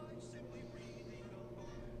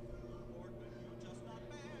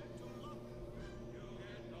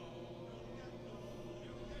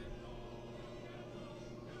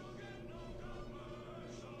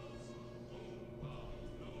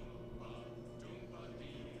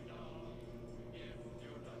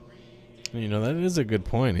 You know, that is a good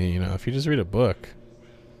point. You know, if you just read a book,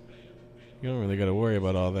 you don't really got to worry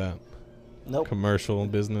about all that. Nope. Commercial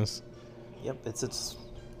business. Yep, it's.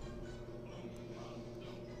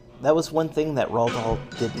 That was one thing that Roald Dahl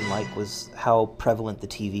didn't like, was how prevalent the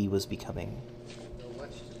TV was becoming.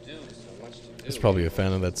 He's probably a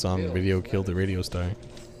fan of that song, "Video Killed the Radio Star."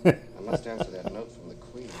 I must answer that note from the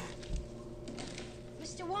Queen.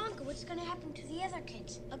 Mr. Wonka, what's going to happen to the other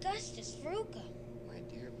kids? Augustus, Veruca. My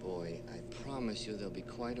dear boy, I promise you they'll be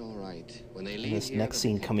quite all right. When they And leave this here, next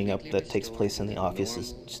they'll scene be coming up completely that takes restored place in to the their office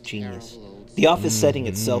is normal, just genius. terrible old The office setting Mm,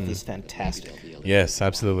 itself mm. is fantastic. Yes,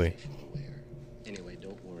 absolutely. Anyway,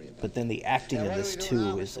 don't worry about But then the acting in this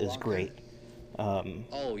too is great.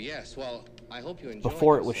 Oh yes, well, I hope you enjoyed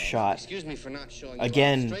Before it was yourself. shot, Excuse me for not showing you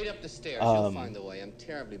again, straight up the stairs. You'll find the way. I'm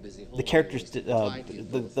terribly busy. the characters,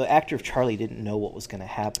 the actor of Charlie didn't know what was going to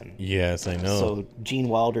happen. Yes, I know. So Gene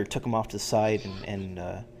Wilder took him off to the side and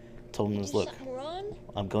told him, "Look,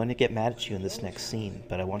 I'm going to get mad at you in this next scene,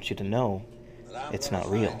 but I want you to know it's not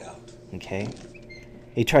real, okay?"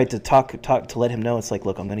 He tried to talk to let him know, it's like,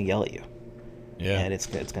 "Look, I'm going to yell at you, and it's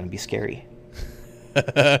going to be scary."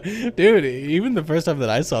 Dude, even the first time that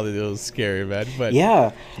I saw it was scary, man. But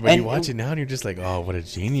yeah, when you watch it now, and you're just like, "Oh, what a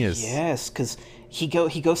genius!" Yes, because he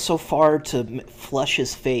goes so far to flush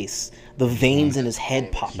his face, the veins in his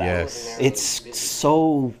head pop Yes. out. It's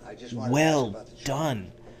so well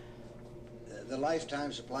done. The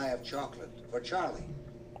lifetime supply of chocolate for Charlie.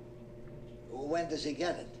 When does he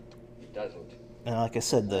get it? He doesn't. And like I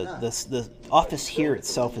said, the office here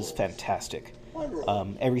itself is fantastic.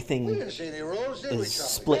 Everything is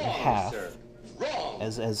split in half,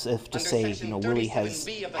 as if to say, you know, Willy has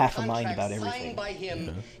half a mind about everything. By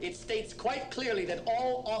him, it states quite clearly that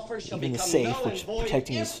all offers shall Even the become safe, null which and void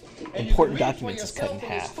protecting if, his and you important read for documents, is cut in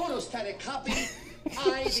yourself in his half. photostatic copy,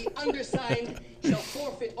 I, the undersigned, shall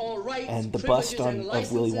forfeit all rights, And the bust of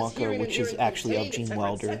Willy Wonka, which is actually of Gene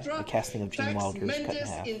Wilder, the casting of Gene Wilder is cut in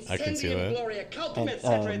half. I can see that.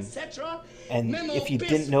 And if you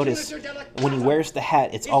didn't notice, when he wears the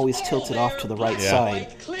hat, it's always tilted off to the right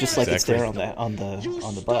side, just like it's there on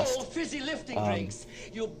the bust.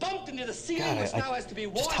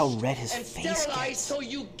 Just how red his face gets,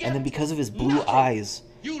 and then because of his blue eyes,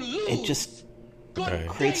 it just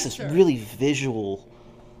creates this really visual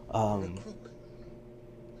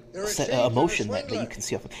emotion that you can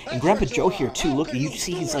see off of. And Grandpa Joe here too. Look, you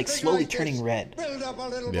see he's like slowly turning red.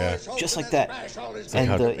 Yeah. Just like that. It's like,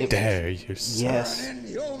 how dare you, sir. Yes.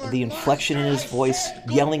 The inflection in his voice,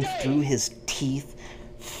 yelling through his teeth.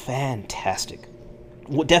 Fantastic.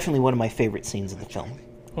 Well, definitely one of my favorite scenes of the film.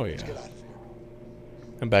 Oh yeah.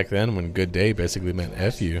 And back then, when "good day" basically meant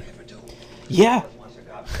 "f you." Yeah.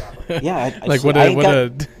 Yeah. Like what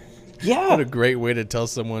a great way to tell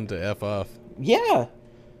someone to f off. Yeah.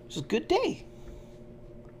 It's a good day.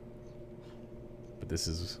 But this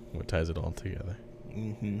is what ties it all together.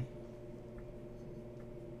 Mm-hmm.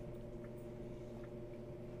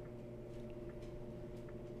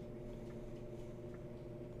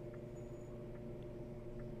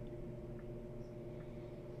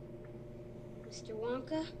 Mr.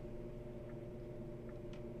 Wonka?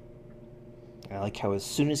 I like how as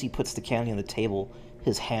soon as he puts the candy on the table,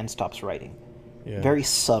 his hand stops writing. Yeah. Very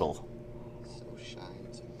subtle.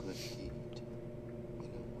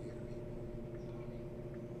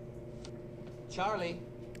 Charlie.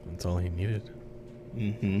 That's all he needed.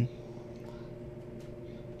 Mm-hmm.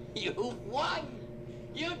 You won!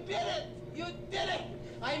 You did it! You did it!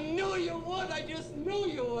 I knew you would! I just knew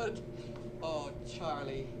you would! Oh,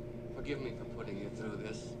 Charlie, forgive me for putting you through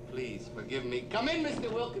this. Please, forgive me. Come in, Mr.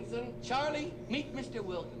 Wilkinson. Charlie, meet Mr.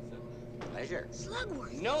 Wilkinson. Pleasure.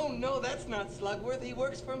 Slugworth. No, that's not Slugworth. He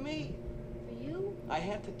works for me. For you? I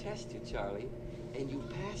had to test you, Charlie, and you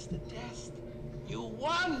passed the test. You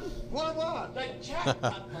won! Won what? The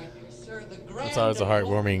jackpot, my dear sir. The grand. That's always a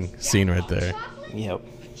heartwarming scene right there. Yep.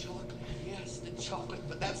 The chocolate, yes, the chocolate.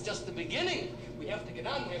 But that's just the beginning. We have to get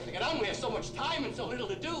on. We have to get on. We have so much time and so little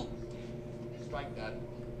to do. Strike that.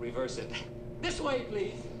 Reverse it. This way,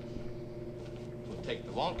 please. We'll take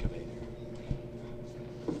the Wonkavator.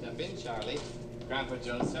 Step in, Charlie. Grandpa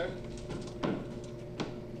Joe, sir.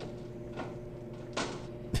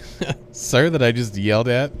 Sir that I just yelled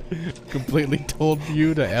at completely told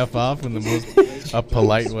you to F off in the most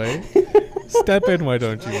polite way. Step in, why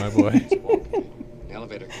don't you, my boy? An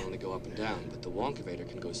elevator can only go up and down, but the Wonkavator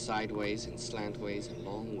can go sideways and slantways and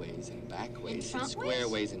long ways and back ways and square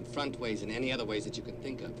ways and front ways and any other ways that you can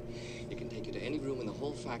think of. It can take you to any room in the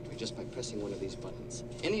whole factory just by pressing one of these buttons.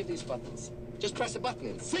 Any of these buttons. Just press a button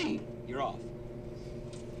and sing! You're off.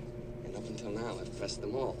 And up until now, I've pressed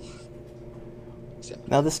them all.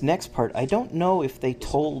 Now this next part, I don't know if they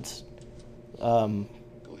told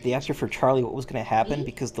the actor for Charlie what was going to happen,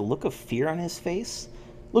 because the look of fear on his face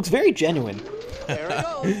looks very genuine. There it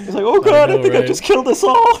goes. He's like, oh god, I think I just killed us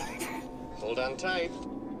all. Hold on tight.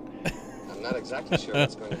 I'm not exactly sure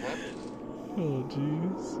what's going to happen. Oh,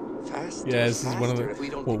 jeez. Faster, yeah, this is one of the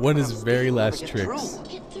one of his very last tricks.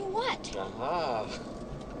 Get through what? Aha.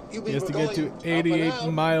 He has to get to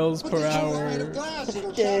 88 miles per hour.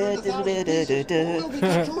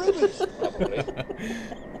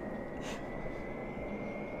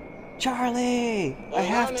 Charlie, I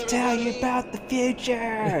have to tell you about the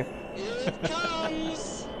future.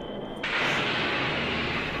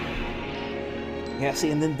 Yeah,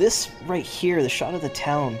 see, and then this right here, the shot of the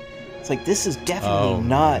town, it's like this is definitely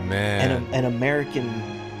not an American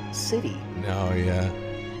city. No, yeah.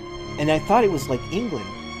 And I thought it was like England,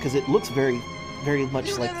 because it looks very, very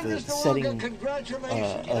much like the setting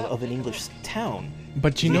of an English town.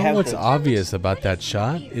 But you know what's obvious about that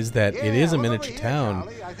shot is that it is a miniature town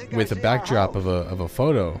with a backdrop of a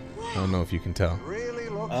photo. I don't know if you can tell.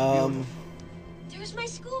 There's my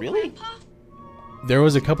school, really? Grandpa. There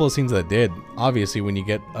was a couple of scenes that did. Obviously, when you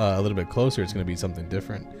get a little bit closer, it's going to be something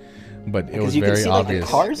different. But it was very obvious. Like,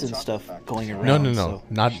 the cars and stuff going around. No, so.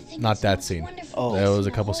 not that scene. Oh, there was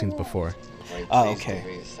a couple scenes before. Oh,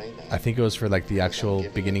 okay. I think it was for like the actual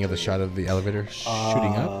beginning of the shot of the elevator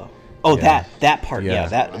shooting up. Oh, yeah. that part. Yeah,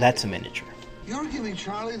 that's a miniature. You're giving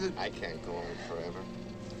Charlie the... I can't go on forever,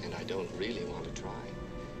 and I don't really want to try.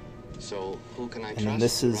 So who can I trust? And then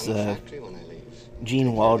this is to run the factory when I leave?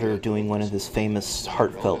 Gene Wilder doing one of his famous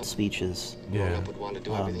heartfult speeches. Yeah.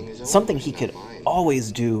 Something he could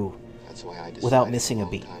always do without missing a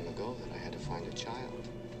beat. Time ago that I had to find a child.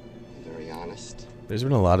 I'm very honest. There's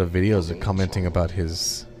been a lot of videos commenting about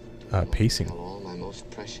his pacing.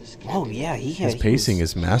 Oh yeah, his pacing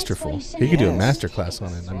is masterful. He could do a master class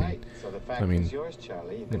on it. I mean,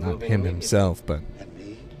 not him himself, but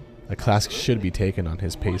a class should be taken on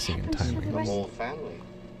his pacing and timing. The whole family.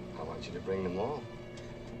 I want you to bring them all.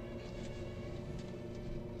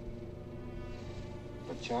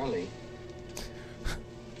 But Charlie,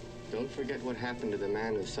 don't forget what happened to the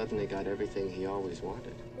man who suddenly got everything he always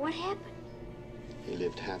wanted. What happened? He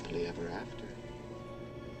lived happily ever after.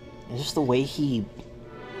 It's just the way he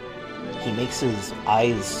makes his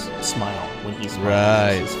eyes smile when he's smiling.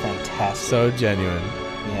 Right. It's fantastic. So genuine.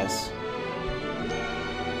 Yes.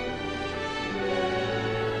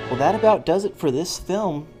 Well, that about does it for this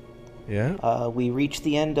film. Yeah. We reached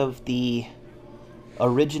the end of the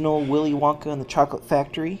original Willy Wonka and the Chocolate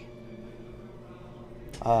Factory.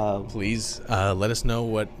 Please let us know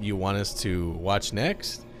what you want us to watch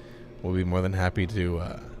next. We'll be more than happy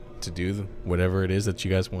to do whatever it is that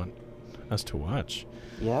you guys want us to watch.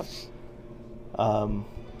 Yep.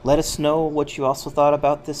 Let us know what you also thought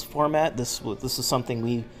about this format. This is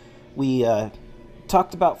something we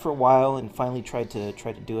talked about for a while and finally tried to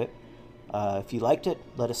do it. If you liked it,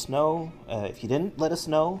 let us know. If you didn't, let us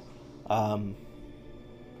know. And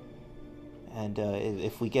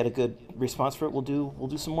if we get a good response for it, we'll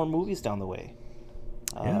do some more movies down the way.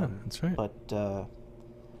 Yeah, that's right. But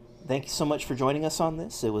thank you so much for joining us on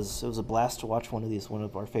this. It was a blast to watch one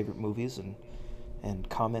of our favorite movies and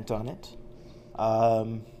comment on it.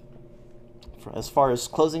 As far as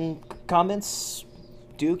closing comments,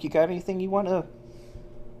 Duke, you got anything you want to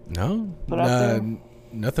put out there?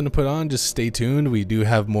 Nothing to put on. Just stay tuned. We do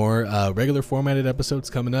have more regular formatted episodes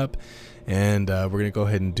coming up, and we're going to go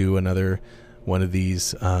ahead and do another one of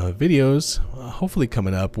these videos hopefully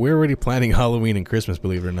coming up. We're already planning Halloween and Christmas,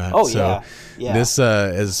 believe it or not. Oh, so yeah. This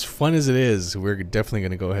as fun as it is, we're definitely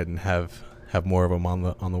going to go ahead and have more of them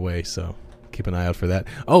on the way, so keep an eye out for that.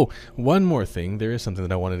 Oh, one more thing. There is something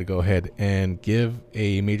that I wanted to go ahead and give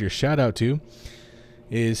a major shout out to,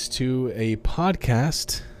 is to a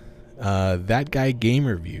podcast, That Guy Game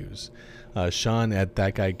Reviews. Sean at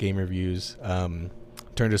That Guy Game Reviews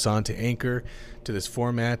turned us on to Anchor, to this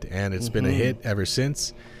format, and it's been a hit ever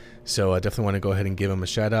since. So I definitely want to go ahead and give him a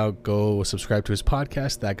shout out. Go subscribe to his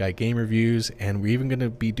podcast, That Guy Game Reviews, and we're even going to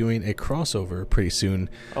be doing a crossover pretty soon.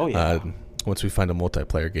 Oh yeah. Once we find a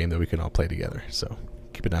multiplayer game that we can all play together. So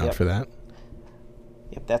keep an eye out for that.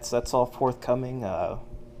 Yep, that's all forthcoming. Yeah,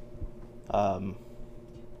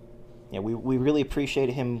 we really appreciate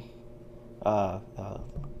him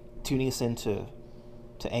tuning us into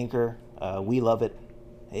Anchor. We love it.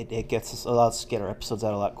 It allows us to get our episodes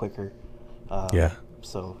out a lot quicker. Yeah.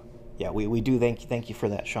 So yeah, we do thank you for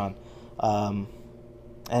that, Sean. And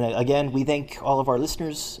again, we thank all of our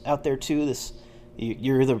listeners out there too.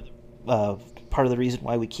 You're the part of the reason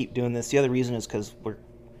why we keep doing this. The other reason is because we're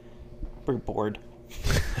bored.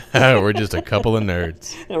 We're just a couple of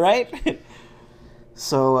nerds, right?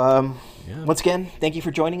 So once again, thank you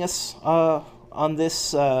for joining us on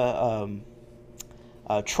this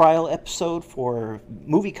trial episode for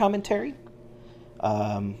movie commentary.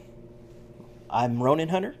 I'm Ronnin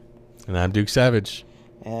Hunter. And I'm Duke Savage.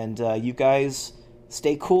 And you guys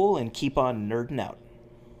stay cool and keep on nerding out.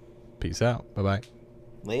 Peace out. Bye-bye.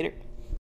 Later.